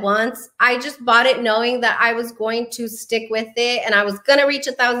all at once. I just bought it knowing that I was going to stick with it and I was going to reach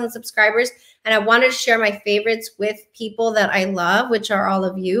 1,000 subscribers. And I wanted to share my favorites with people that I love, which are all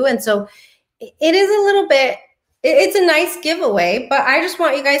of you. And so it is a little bit, it's a nice giveaway, but I just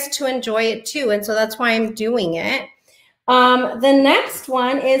want you guys to enjoy it too. And so that's why I'm doing it. The next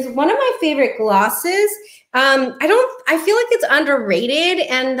one is one of my favorite glosses. I feel like it's underrated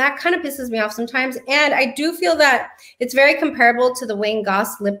and that kind of pisses me off sometimes. And I do feel that it's very comparable to the Wayne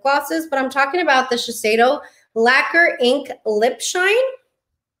Goss lip glosses, but I'm talking about the Shiseido Lacquer Ink Lip Shine.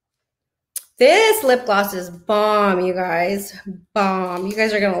 This lip gloss is bomb, you guys. Bomb. You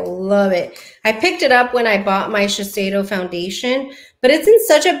guys are going to love it. I picked it up when I bought my Shiseido foundation, but it's in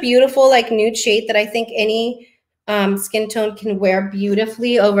such a beautiful like nude shade that I think any skin tone can wear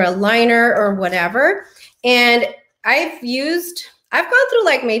beautifully over a liner or whatever. And I've gone through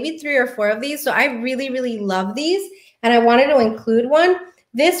like maybe 3 or 4 of these. So I really, really love these. And I wanted to include one.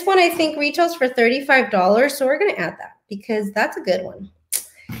 This one I think retails for $35. So we're going to add that because that's a good one.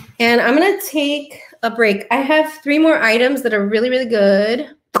 And I'm going to take a break. I have 3 more items that are really, really good.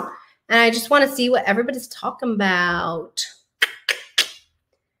 And I just want to see what everybody's talking about.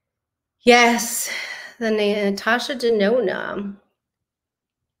 Yes. The Natasha Denona.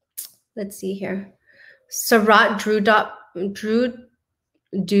 Let's see here. Surratt Dew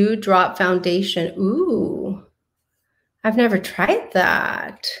Drop Foundation. Ooh. I've never tried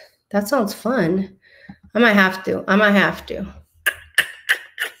that. That sounds fun. I might have to.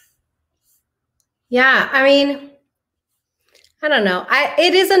 Yeah, I mean, I don't know.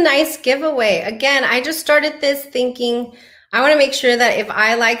 It is a nice giveaway. Again, I just started this thinking I want to make sure that if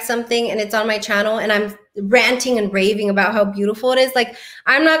I like something and it's on my channel and I'm ranting and raving about how beautiful it is, like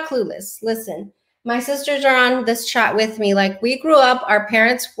I'm not clueless. Listen, my sisters are on this chat with me. Like we grew up, our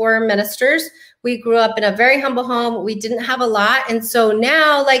parents were ministers. We grew up in a very humble home. We didn't have a lot. And so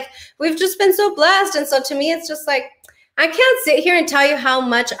now like we've just been so blessed. And so to me, it's just like, I can't sit here and tell you how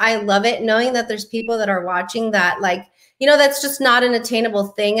much I love it, knowing that there's people that are watching that like, you know, that's just not an attainable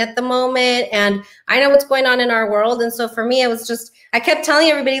thing at the moment. And I know what's going on in our world. And so for me, it was just, I kept telling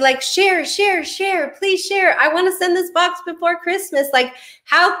everybody like, share, please share. I want to send this box before Christmas. Like,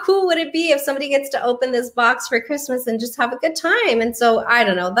 how cool would it be if somebody gets to open this box for Christmas and just have a good time? And so I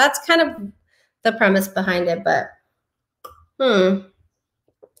don't know, that's kind of the premise behind it. But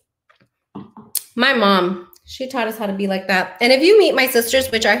my mom, she taught us how to be like that. And if you meet my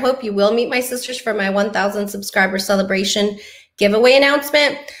sisters, which I hope you will meet my sisters for my 1,000 subscriber celebration giveaway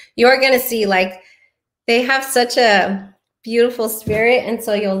announcement, you're going to see like they have such a beautiful spirit. And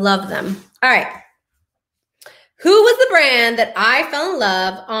so you'll love them. All right. Who was the brand that I fell in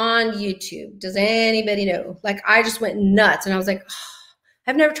love on YouTube? Does anybody know? Like I just went nuts and I was like, oh,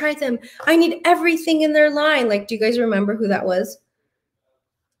 I've never tried them. I need everything in their line. Like, do you guys remember who that was?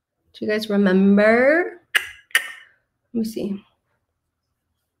 Do you guys remember? Let me see.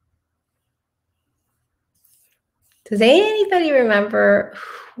 Does anybody remember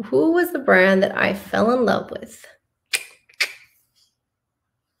who was the brand that I fell in love with?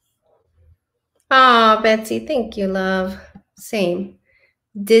 Oh, Betsy, thank you, love. Same.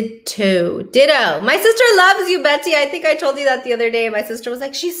 Ditto. My sister loves you, Betsy. I think I told you that the other day. My sister was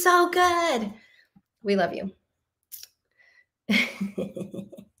like, she's so good. We love you.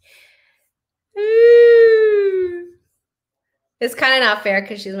 It's kind of not fair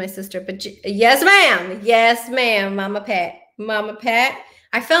because she's my sister, but yes, ma'am. Yes, ma'am. Mama Pat.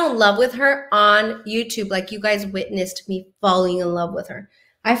 I fell in love with her on YouTube. Like you guys witnessed me falling in love with her.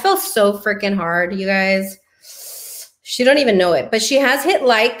 I fell so freaking hard, you guys. She don't even know it, but she has hit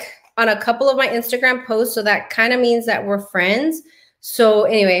like on a couple of my Instagram posts. So that kind of means that we're friends. So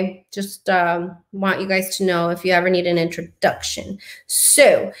anyway, just want you guys to know if you ever need an introduction.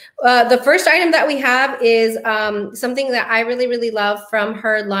 So the first item that we have is something that I really, really love from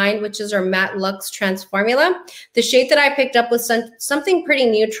her line, which is her Matte Luxe Transformula. The shade that I picked up was something pretty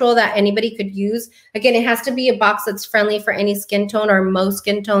neutral that anybody could use. Again, it has to be a box that's friendly for any skin tone or most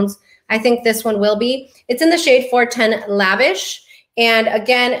skin tones. I think this one will be. It's in the shade 410 Lavish. And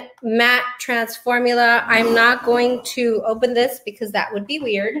again, matte Transformula. I'm not going to open this because that would be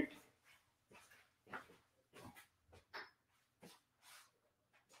weird.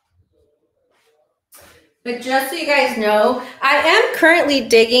 But just so you guys know, I am currently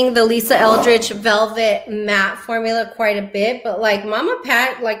digging the Lisa Eldridge Velvet Matte formula quite a bit, but like Mama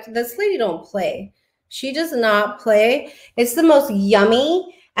Pat, like this lady don't play. She does not play. It's the most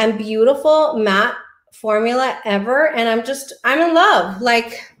yummy and beautiful matte formula ever. And I'm in love.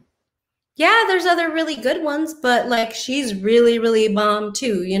 Like, yeah, there's other really good ones, but like she's really, really bomb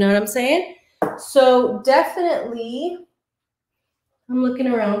too. You know what I'm saying? So definitely, I'm looking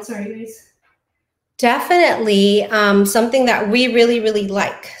around. Sorry, guys. Definitely something that we really, really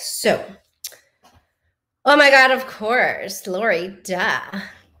like. So, oh my God, of course, Lori, duh.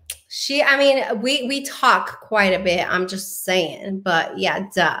 I mean, we talk quite a bit. I'm just saying, but yeah,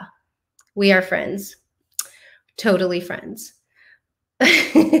 duh. We are friends. Totally friends.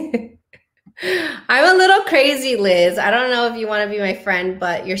 I'm a little crazy, Liz. I don't know if you want to be my friend,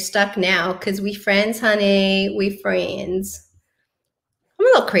 but you're stuck now because we friends, honey. We friends. I'm a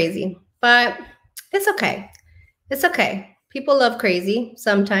little crazy, but it's okay. It's okay. People love crazy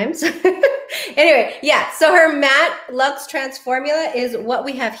sometimes. Anyway, yeah, so her matte Luxe Transformula is what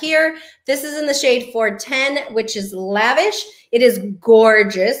we have here. This is in the shade 410, which is lavish. It is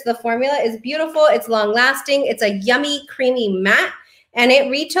gorgeous. The formula is beautiful. It's long lasting. It's a yummy, creamy matte, and it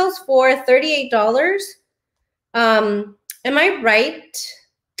retails for $38. Am I right?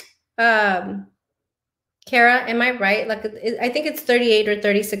 Kara, am I right? Like, I think it's $38 or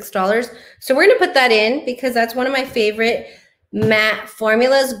 $36. So we're going to put that in because that's one of my favorite matte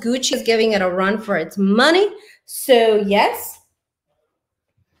formulas. Gucci is giving it a run for its money. So yes.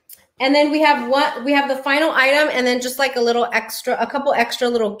 And then we have the final item, and then just like a couple extra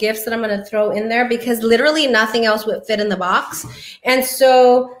little gifts that I'm going to throw in there because literally nothing else would fit in the box. And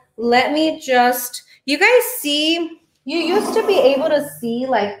so let me just, you guys see, you used to be able to see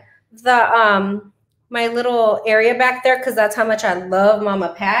like the, my little area back there because that's how much I love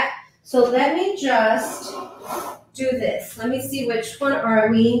Mama Pat. So let me just do this. Let me see, which one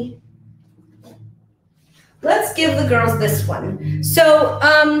are we? Let's give the girls this one. So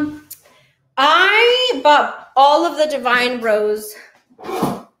I bought all of the Divine Rose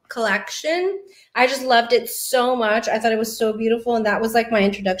collection. I just loved it so much. I thought it was so beautiful, and that was like my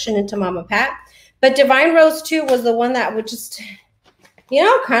introduction into Mama Pat. But Divine Rose 2 was the one that would just, you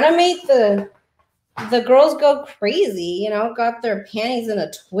know, kind of made the girls go crazy, you know, got their panties in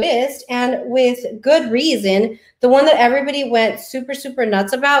a twist, and with good reason. The one that everybody went super, super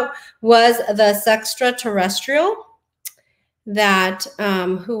nuts about was the Sextra Terrestrial. That,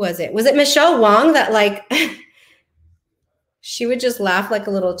 who was it? Was it Michelle Wong that like, she would just laugh like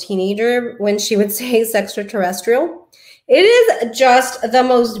a little teenager when she would say Sextra Terrestrial? It is just the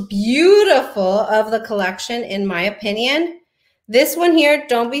most beautiful of the collection, in my opinion. This one here,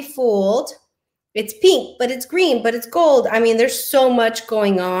 don't be fooled. It's pink, but it's green, but it's gold. I mean, there's so much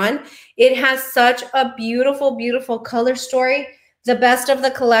going on. It has such a beautiful, beautiful color story. The best of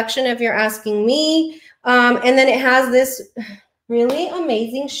the collection, if you're asking me. And then it has this really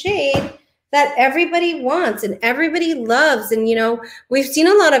amazing shade that everybody wants and everybody loves. And, you know, we've seen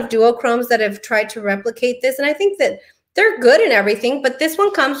a lot of duochromes that have tried to replicate this. And I think that they're good and everything, but this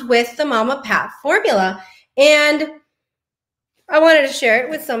one comes with the Mama Pat formula. And I wanted to share it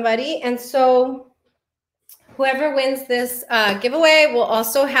with somebody. And so whoever wins this giveaway will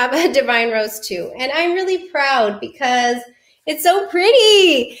also have a Divine Rose too. And I'm really proud because it's so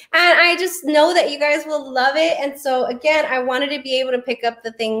pretty. And I just know that you guys will love it. And so again, I wanted to be able to pick up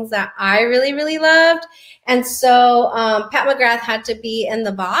the things that I really, really loved. And so Pat McGrath had to be in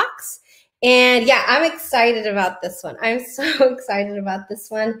the box. And yeah, I'm excited about this one. I'm so excited about this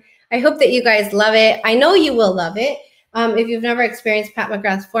one. I hope that you guys love it. I know you will love it. If you've never experienced Pat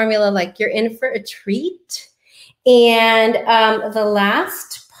McGrath's formula, like, you're in for a treat. And the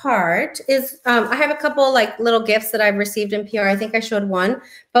last part is I have a couple like little gifts that I've received in PR. I think I showed one,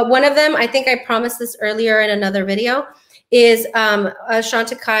 but one of them, I think I promised this earlier in another video, is a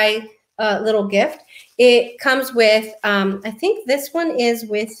Chantecaille little gift. It comes with, I think this one is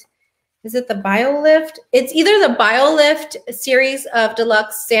with, is it the BioLift? It's either the BioLift series of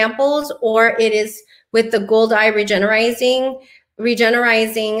deluxe samples, or it is with the Gold Eye regenerizing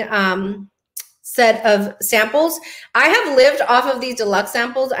set of samples. I have lived off of these deluxe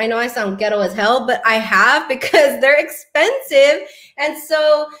samples. I know I sound ghetto as hell, but I have, because they're expensive. And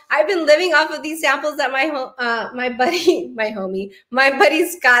so I've been living off of these samples that my buddy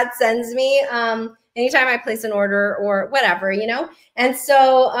Scott sends me anytime I place an order or whatever, you know? And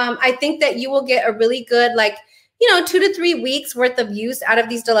so I think that you will get a really good, like, you know, 2 to 3 weeks worth of use out of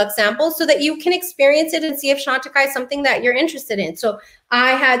these deluxe samples so that you can experience it and see if Chantecaille is something that you're interested in. So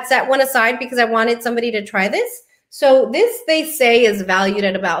I had set one aside because I wanted somebody to try this. So this, they say, is valued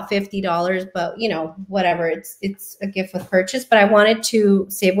at about $50, but you know, whatever, it's a gift with purchase, but I wanted to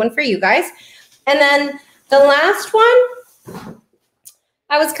save one for you guys. And then the last one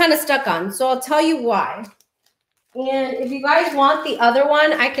I was kind of stuck on, so I'll tell you why. And if you guys want the other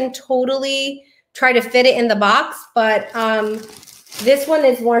one, I can totally try to fit it in the box, but this one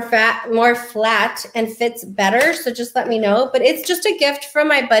is more flat and fits better, so just let me know. But it's just a gift from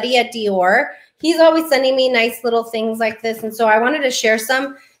my buddy at Dior. He's always sending me nice little things like this, and so I wanted to share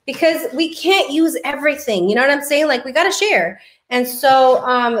some because we can't use everything. You know what I'm saying? Like, we got to share. And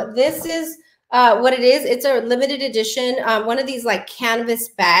so this is what it is. It's a limited edition, one of these like canvas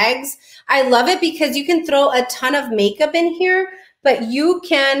bags. I love it because you can throw a ton of makeup in here, but you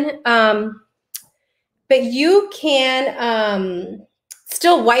can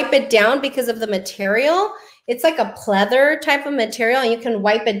still wipe it down because of the material. It's like a pleather type of material, and you can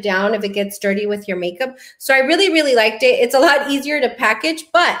wipe it down if it gets dirty with your makeup. So I really, really liked it. It's a lot easier to package,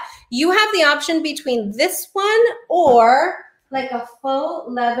 but you have the option between this one or like a faux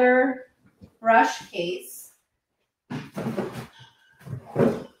leather brush case.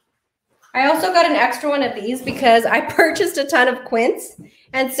 I also got an extra one of these because I purchased a ton of quints.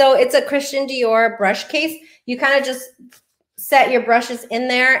 And so it's a Christian Dior brush case. You kind of just set your brushes in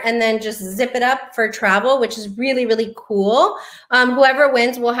there and then just zip it up for travel, which is really, really cool. Whoever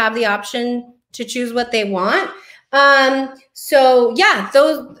wins will have the option to choose what they want. So yeah,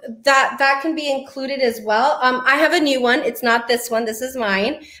 that can be included as well. I have a new one. It's not this one. This is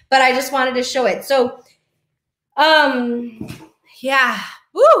mine, but I just wanted to show it. So, yeah,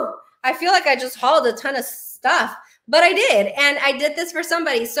 woo, I feel like I just hauled a ton of stuff, but I did. And I did this for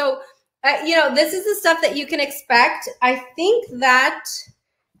somebody. So, you know, this is the stuff that you can expect. I think that,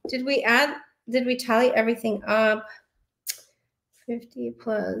 did we tally everything up? 50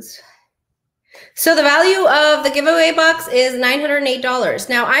 plus. So the value of the giveaway box is $908.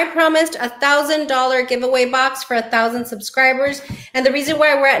 Now, I promised a $1,000 giveaway box for 1,000 subscribers. And the reason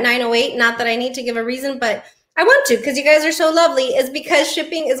why we're at 908, not that I need to give a reason, but I want to because you guys are so lovely, is because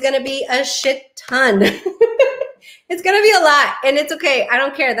shipping is going to be a shit ton. It's going to be a lot, and it's okay. I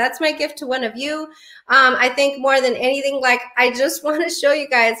don't care. That's my gift to one of you. I think more than anything, like, I just want to show you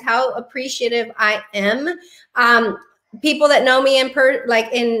guys how appreciative I am. People that know me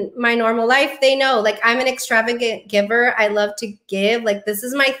in my normal life, they know, like, I'm an extravagant giver. I love to give. Like, this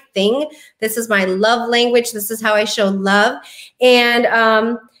is my thing. This is my love language. This is how I show love.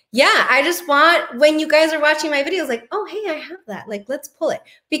 And yeah, I just want, when you guys are watching my videos, like, oh, hey, I have that. Like, let's pull it.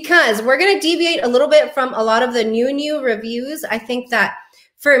 Because we're going to deviate a little bit from a lot of the new reviews. I think that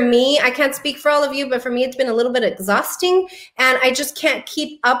for me, I can't speak for all of you, but for me, it's been a little bit exhausting, and I just can't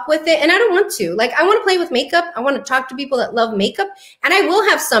keep up with it. And I don't want to. Like, I want to play with makeup. I want to talk to people that love makeup. And I will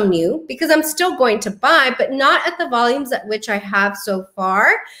have some new because I'm still going to buy, but not at the volumes at which I have so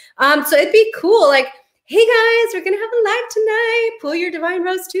far. So it'd be cool. Like, hey guys, we're going to have a live tonight. Pull your Divine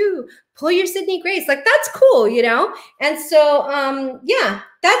Rose too. Pull your Sydney Grace. Like, that's cool, you know? And so, yeah,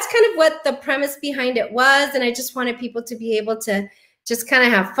 that's kind of what the premise behind it was. And I just wanted people to be able to just kind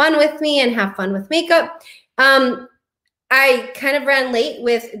of have fun with me and have fun with makeup. I kind of ran late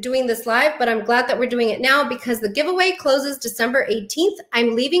with doing this live, but I'm glad that we're doing it now because the giveaway closes December 18th.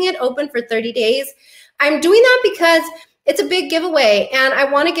 I'm leaving it open for 30 days. I'm doing that because it's a big giveaway, and I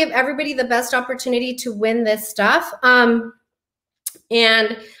want to give everybody the best opportunity to win this stuff.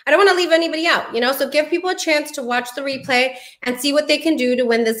 And I don't want to leave anybody out, you know, so give people a chance to watch the replay and see what they can do to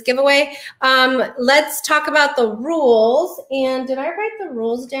win this giveaway. Let's talk about the rules. And did I write the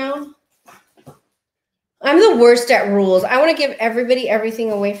rules down? I'm the worst at rules. I want to give everybody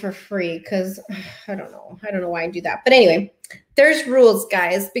everything away for free because I don't know. I don't know why I do that. But anyway, there's rules,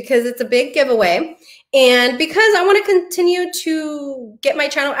 guys, because it's a big giveaway. And because I want to continue to get my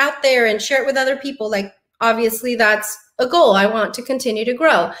channel out there and share it with other people, like, obviously that's a goal. I want to continue to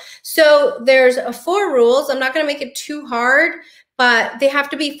grow. So there's 4 rules. I'm not going to make it too hard, but they have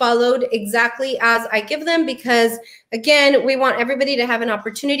to be followed exactly as I give them because, again, we want everybody to have an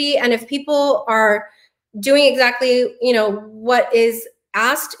opportunity. And if people are doing exactly, you know, what is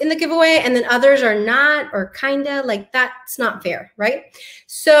asked in the giveaway and then others are not, or kind of, like, that's not fair, right?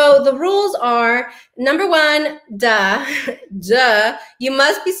 So the rules are, number 1, you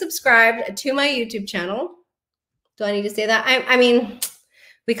must be subscribed to my YouTube channel. Do I need to say that? I mean,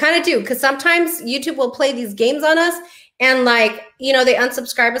 we kind of do, because sometimes YouTube will play these games on us and, like, you know, they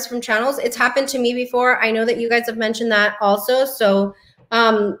unsubscribe us from channels. It's happened to me before. I know that you guys have mentioned that also. So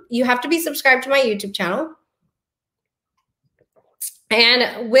you have to be subscribed to my YouTube channel.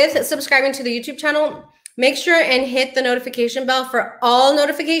 And with subscribing to the YouTube channel, Make sure and hit the notification bell for all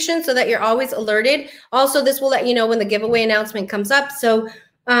notifications so that you're always alerted. Also, this will let you know when the giveaway announcement comes up. So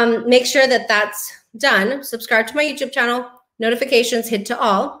make sure that that's done. Subscribe to my YouTube channel, notifications, hit to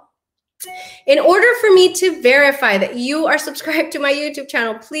all. In order for me to verify that you are subscribed to my YouTube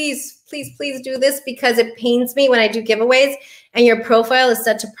channel, please, please, please do this because it pains me when I do giveaways and your profile is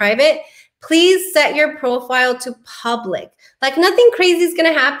set to private. Please set your profile to public. Like nothing crazy is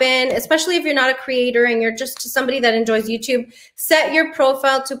going to happen, especially if you're not a creator and you're just somebody that enjoys YouTube. Set your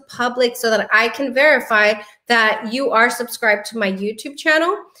profile to public so that I can verify that you are subscribed to my YouTube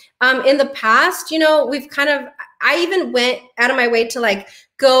channel. In the past, you know, I even went out of my way to like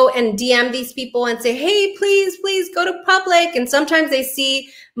go and DM these people and say, hey, please, please go to public. And sometimes they see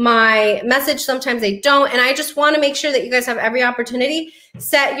my message, sometimes they don't. And I just want to make sure that you guys have every opportunity.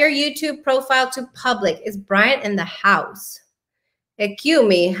 Set your YouTube profile to public. Is Bryant in the house? Cue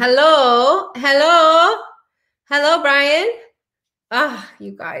me. Hello, hello, hello, Brian.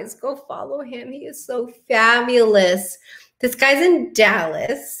 You guys, go follow him. He is so fabulous. This guy's in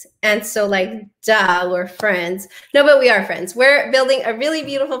Dallas. And so like, duh, we're friends. No, but we are friends. We're building a really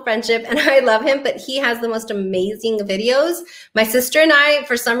beautiful friendship and I love him, but he has the most amazing videos. My sister and I,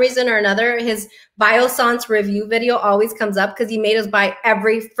 for some reason or another, his Biossance review video always comes up because he made us buy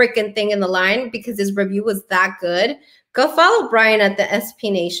every freaking thing in the line because his review was that good. Go follow Brian at the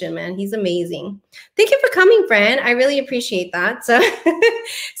SP Nation, man. He's amazing. Thank you for coming, friend. I really appreciate that. So,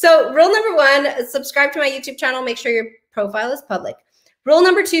 so rule number 1, subscribe to my YouTube channel. Make sure your profile is public. Rule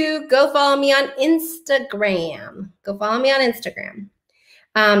number 2, go follow me on Instagram. Go follow me on Instagram.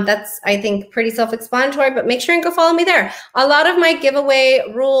 That's, I think, pretty self-explanatory, but make sure and go follow me there. A lot of my giveaway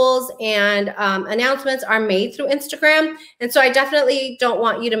rules and announcements are made through Instagram. And so I definitely don't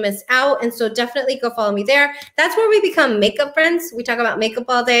want you to miss out. And so definitely go follow me there. That's where we become makeup friends. We talk about makeup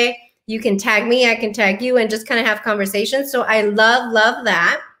all day. You can tag me, I can tag you, and just kind of have conversations. So I love, love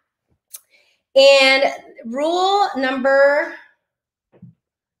that. And rule number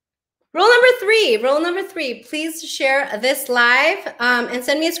 3, please share this live and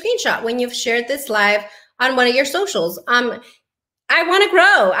send me a screenshot when you've shared this live on one of your socials. I want to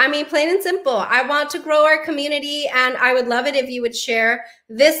grow. I mean, plain and simple. I want to grow our community and I would love it if you would share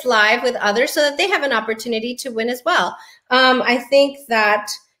this live with others so that they have an opportunity to win as well. I think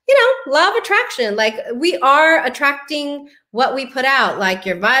that, you know, law of attraction, like we are attracting what we put out, like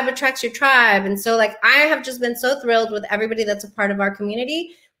your vibe attracts your tribe. And so like, I have just been so thrilled with everybody that's a part of our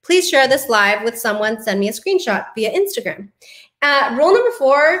community. Please share this live with someone. Send me a screenshot via Instagram. Rule number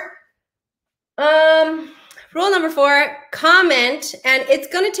 4, comment, and it's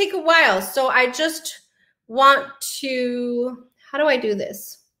going to take a while. So I just want to, how do I do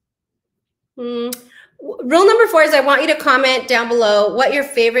this? Rule number 4 is I want you to comment down below what your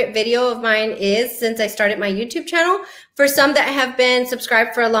favorite video of mine is since I started my YouTube channel. For some that have been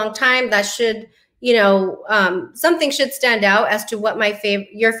subscribed for a long time, that should, you know, something should stand out as to what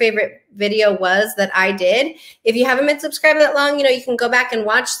your favorite video was that I did. If you haven't been subscribed that long, you know, you can go back and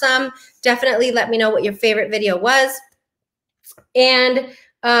watch some. Definitely let me know what your favorite video was. And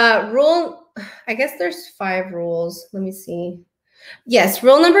I guess there's 5 rules. Let me see. Yes,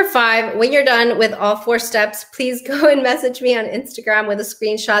 rule number 5, when you're done with all 4 steps, please go and message me on Instagram with a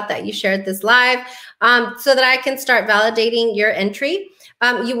screenshot that you shared this live so that I can start validating your entry.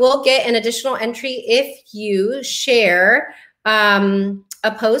 You will get an additional entry if you share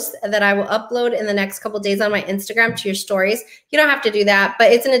a post that I will upload in the next couple of days on my Instagram to your stories. You don't have to do that,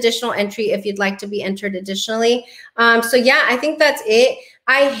 but it's an additional entry if you'd like to be entered additionally. So yeah, I think that's it.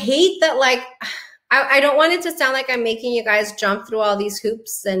 I hate that, like, I don't want it to sound like I'm making you guys jump through all these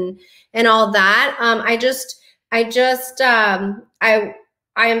hoops and all that.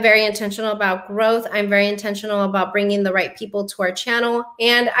 I am very intentional about growth. I'm very intentional about bringing the right people to our channel.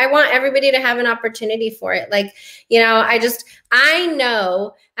 And I want everybody to have an opportunity for it. Like, you know, I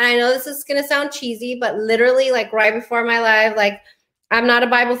know, and I know this is going to sound cheesy, but literally like right before my live, like I'm not a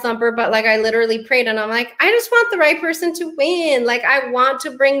Bible thumper, but like I literally prayed and I'm like, I just want the right person to win. Like I want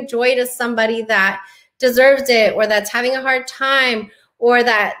to bring joy to somebody that deserves it or that's having a hard time, or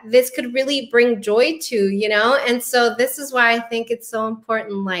that this could really bring joy to, you know? And so this is why I think it's so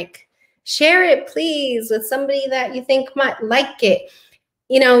important, like, share it, please, with somebody that you think might like it.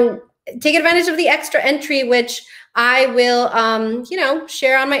 You know, take advantage of the extra entry, which I will, you know,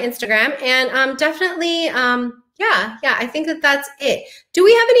 share on my Instagram. And definitely, yeah, I think that that's it. Do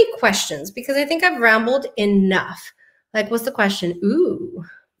we have any questions? Because I think I've rambled enough. Like, what's the question? Ooh.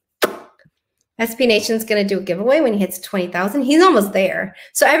 SP Nation's going to do a giveaway when he hits 20,000. He's almost there.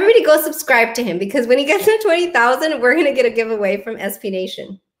 So everybody go subscribe to him because when he gets to 20,000, we're going to get a giveaway from SP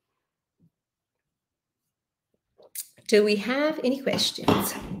Nation. Do we have any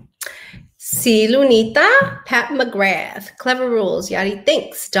questions? See, Lunita, Pat McGrath, clever rules. Yadi,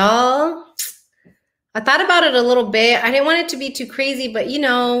 thanks, doll. I thought about it a little bit. I didn't want it to be too crazy, but you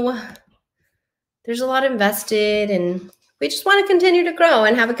know, there's a lot invested and we just want to continue to grow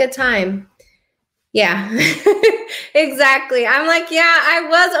and have a good time. Yeah, exactly. I'm like, yeah, I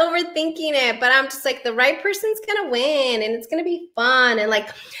was overthinking it, but I'm just like, the right person's going to win and it's going to be fun. And like,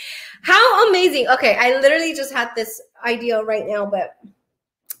 how amazing. Okay, I literally just had this idea right now, but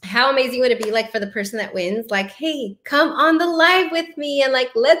how amazing would it be like for the person that wins? Like, hey, come on the live with me and like,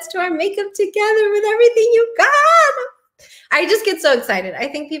 let's do our makeup together with everything you got. I just get so excited. I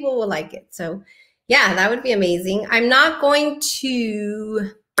think people will like it. So yeah, that would be amazing. I'm not going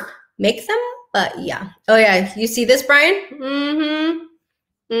to make them, but yeah. Oh yeah, you see this, Brian?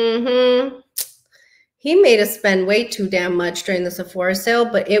 He made us spend way too damn much during the Sephora sale,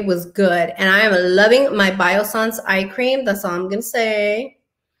 but it was good. And I am loving my Biossance eye cream. That's all I'm going to say.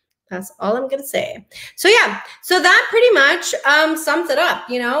 That's all I'm going to say. So yeah, so that pretty much sums it up.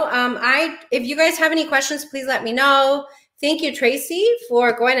 You know, if you guys have any questions, please let me know. Thank you, Tracy,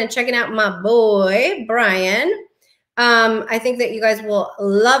 for going and checking out my boy, Brian. I think that you guys will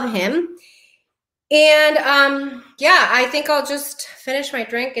love him. And yeah, I think I'll just finish my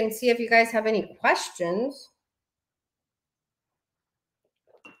drink and see if you guys have any questions.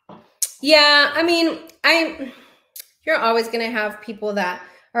 Yeah, I mean, you're always going to have people that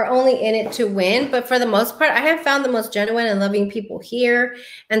are only in it to win. But for the most part, I have found the most genuine and loving people here.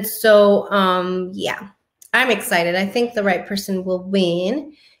 And so, yeah, I'm excited. I think the right person will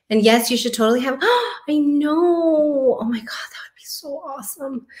win. And yes, you should totally have, I know. Oh my God, that would be so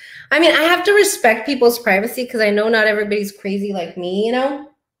awesome. I mean, I have to respect people's privacy because I know not everybody's crazy like me, you know?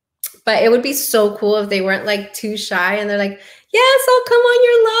 But it would be so cool if they weren't like too shy and they're like, yes, I'll come on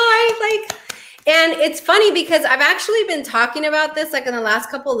your live. Like, and it's funny because I've actually been talking about this like in the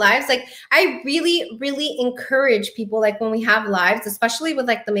last couple of lives. Like I really, really encourage people like when we have lives, especially with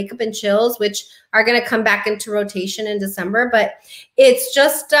like the makeup and chills, which are going to come back into rotation in December. But it's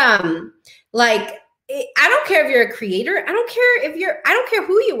just like, I don't care if you're a creator. I don't care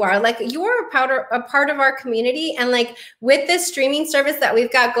who you are. Like you're a part of our community. And like with this streaming service that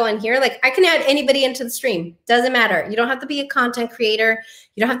we've got going here, like I can add anybody into the stream. Doesn't matter. You don't have to be a content creator.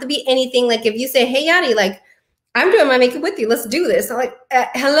 You don't have to be anything. Like if you say, hey, Yadi, like I'm doing my makeup with you. Let's do this. I'm like,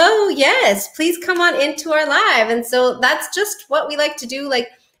 hello. Yes, please come on into our live. And so that's just what we like to do. Like,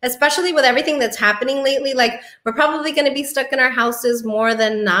 especially with everything that's happening lately, like we're probably going to be stuck in our houses more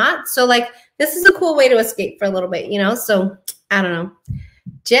than not. So like, this is a cool way to escape for a little bit, you know? So I don't know.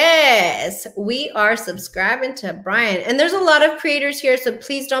 Jess, we are subscribing to Brian. And there's a lot of creators here, so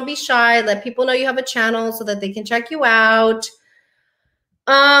please don't be shy. Let people know you have a channel so that they can check you out.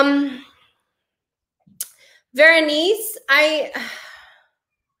 Veronice, I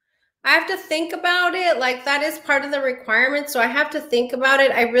have to think about it. Like that is part of the requirement. So I have to think about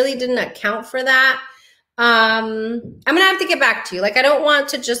it. I really didn't account for that. I'm going to have to get back to you. Like, I don't want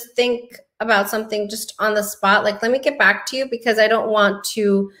to just think about something just on the spot. Like, let me get back to you because I don't want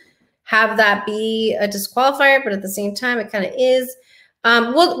to have that be a disqualifier, but at the same time, it kind of is.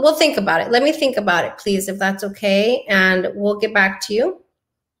 We'll think about it. Let me think about it, please, if that's okay. And we'll get back to you.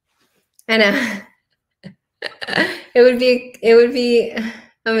 And it would be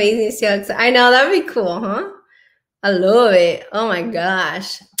amazing to see how excited. I know that would be cool, huh? I love it. Oh my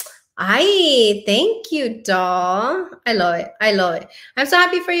gosh. Thank you, doll. I love it. I love it. I'm so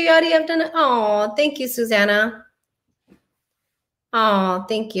happy for you, Yadi. I've done it. Oh, thank you, Susanna. Oh,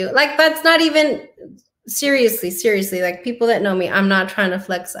 thank you. Like, that's not even seriously, like people that know me, I'm not trying to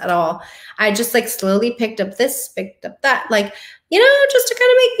flex at all. I just like slowly picked up this, picked up that, like, you know, just to kind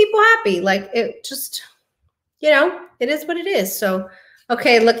of make people happy. Like it just, you know, it is what it is. So,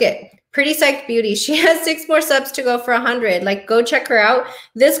 okay, look at Pretty Psyched Beauty. She has 6 more subs to go for 100. Like, go check her out.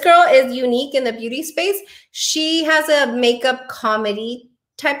 This girl is unique in the beauty space. She has a makeup comedy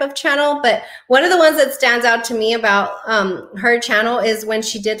type of channel, but one of the ones that stands out to me about her channel is when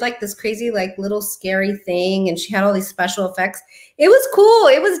she did like this crazy, like little scary thing, and she had all these special effects. It was cool.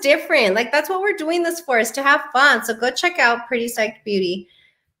 It was different. Like, that's what we're doing this for, is to have fun. So go check out Pretty Psyched Beauty.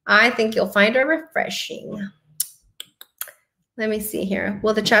 I think you'll find her refreshing. Let me see here.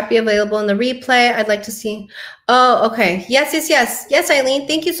 Will the chat be available in the replay? I'd like to see. Oh, okay. Yes, yes, yes. Yes, Eileen.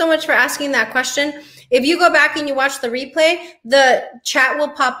 Thank you so much for asking that question. If you go back and you watch the replay, the chat will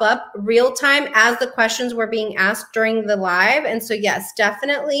pop up real time as the questions were being asked during the live. And so, yes,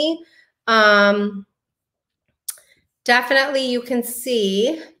 definitely. Definitely you can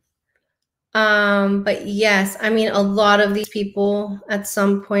see. But yes, I mean, a lot of these people at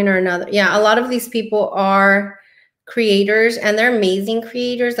some point or another. Yeah, a lot of these people are creators, and they're amazing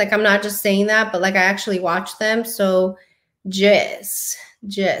creators. Like, I'm not just saying that, but like I actually watch them. So Jess.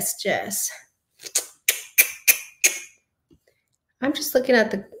 I'm just looking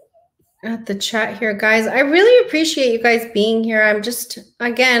at the chat here, guys. I really appreciate you guys being here. I'm just,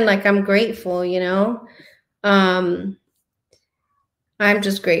 again, like, I'm grateful, you know. I'm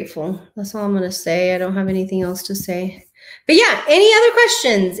just grateful. That's all I'm going to say. I don't have anything else to say. But yeah, any other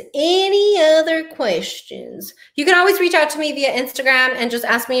questions? Any other questions? You can always reach out to me via Instagram and just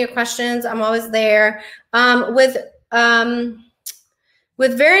ask me your questions. I'm always there. With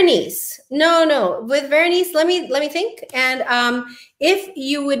Veronice, with Veronice, let me think. And if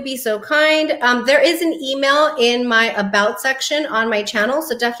you would be so kind, there is an email in my about section on my channel,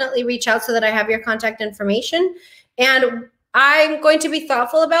 so definitely reach out so that I have your contact information. And I'm going to be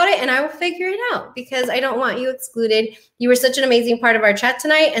thoughtful about it, and I will figure it out, because I don't want you excluded. You were such an amazing part of our chat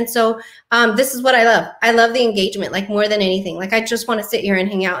tonight, and so this is what I love. I love the engagement, like, more than anything. Like, I just want to sit here and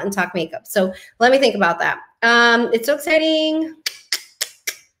hang out and talk makeup. So let me think about that. It's so exciting.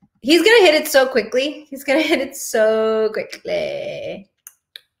 He's going to hit it so quickly. He's going to hit it so quickly.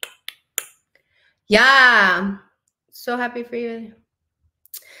 Yeah. So happy for you.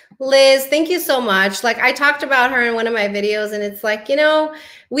 Liz, thank you so much. Like, I talked about her in one of my videos, and it's like, you know,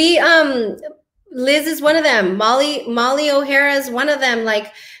 Liz is one of them. Molly O'Hara is one of them.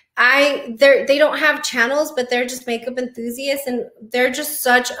 Like, they don't have channels, but they're just makeup enthusiasts, and they're just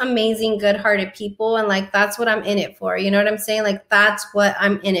such amazing, good-hearted people. And like, that's what I'm in it for. You know what I'm saying? Like, that's what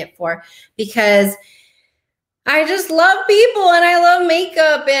I'm in it for, because I just love people and I love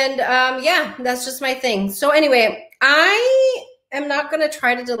makeup. And yeah, that's just my thing. So anyway, I am not going to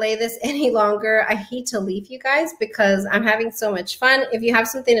try to delay this any longer. I hate to leave you guys because I'm having so much fun. If you have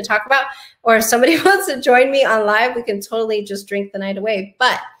something to talk about, or if somebody wants to join me on live, we can totally just drink the night away.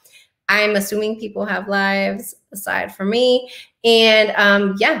 But I'm assuming people have lives aside from me.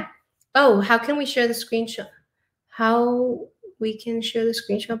 And yeah. Oh, how can we share the screenshot? How we can share the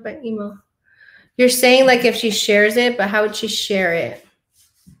screenshot by email? You're saying like if she shares it, but how would she share it?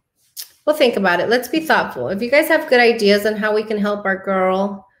 We'll think about it. Let's be thoughtful. If you guys have good ideas on how we can help our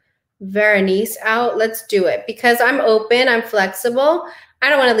girl Veronice out, let's do it. Because I'm open, I'm flexible. I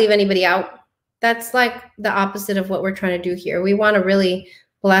don't want to leave anybody out. That's like the opposite of what we're trying to do here. We want to really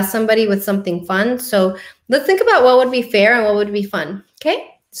bless somebody with something fun. So let's think about what would be fair and what would be fun. Okay?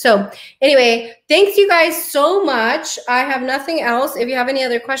 So anyway, thanks you guys so much. I have nothing else. If you have any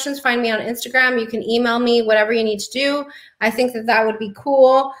other questions, find me on Instagram. You can email me, whatever you need to do. I think that that would be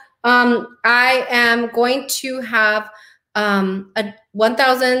cool. I am going to have a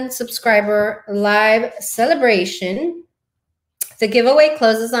 1,000 subscriber live celebration. The giveaway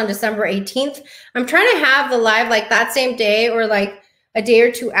closes on December 18th. I'm trying to have the live like that same day or like a day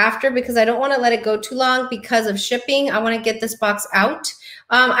or two after, because I don't want to let it go too long because of shipping. I want to get this box out.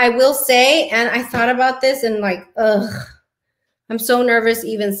 I will say, and I thought about this and like, I'm so nervous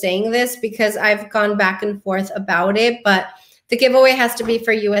even saying this because I've gone back and forth about it, but the giveaway has to be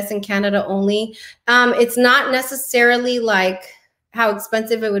for US and Canada only. It's not necessarily like how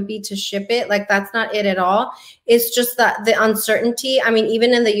expensive it would be to ship it. Like that's not it at all. It's just that the uncertainty. I mean,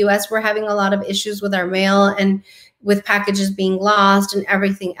 even in the US, we're having a lot of issues with our mail and with packages being lost and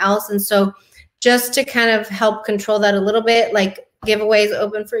everything else. And so just to kind of help control that a little bit, like giveaways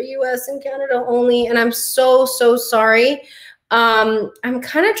open for US and Canada only. And I'm so, so sorry. I'm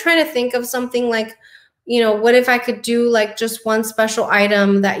kind of trying to think of something like, you know, what if I could do like just one special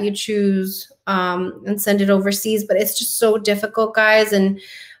item that you choose and send it overseas, but it's just so difficult, guys. And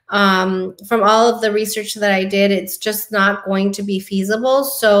from all of the research that I did, it's just not going to be feasible.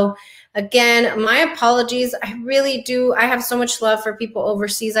 So again, my apologies. I really do. I have so much love for people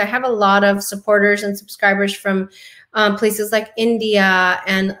overseas. I have a lot of supporters and subscribers from places like India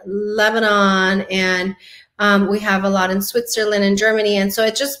and Lebanon, and we have a lot in Switzerland and Germany. And so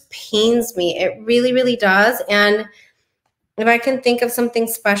it just pains me. It really, really does. And if I can think of something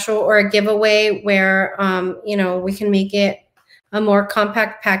special or a giveaway where, you know, we can make it a more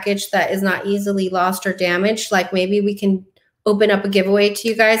compact package that is not easily lost or damaged, like maybe we can open up a giveaway to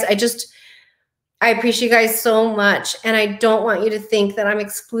you guys. I appreciate you guys so much. And I don't want you to think that I'm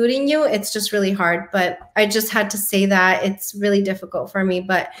excluding you. It's just really hard, but I just had to say that. It's really difficult for me,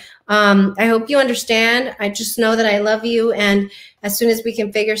 but I hope you understand. I just know that I love you. And as soon as we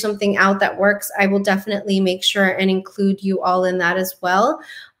can figure something out that works, I will definitely make sure and include you all in that as well.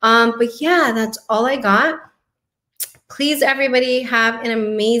 But yeah, that's all I got. Please, everybody, have an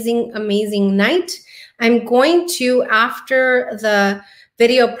amazing, amazing night. I'm going to, after the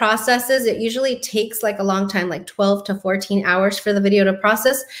video processes, it usually takes like a long time, like 12 to 14 hours for the video to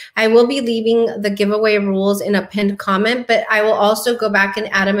process. I will be leaving the giveaway rules in a pinned comment, but I will also go back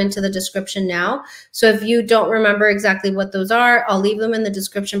and add them into the description now. So if you don't remember exactly what those are, I'll leave them in the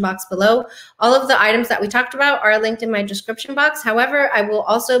description box below. All of the items that we talked about are linked in my description box. However, I will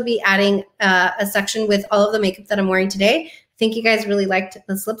also be adding a section with all of the makeup that I'm wearing today. I think you guys really liked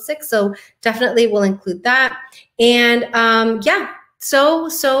this lipstick, so definitely will include that. And yeah,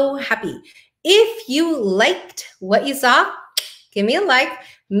 so happy. If you liked what you saw, give me a like.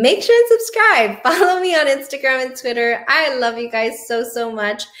 Make sure and subscribe. Follow me on Instagram and Twitter. I love you guys so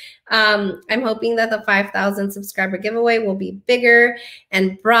much. I'm hoping that the 5,000 subscriber giveaway will be bigger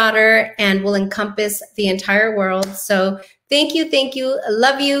and broader and will encompass the entire world. So thank you. I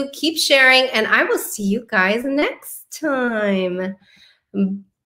love you. Keep sharing, and I will see you guys next time.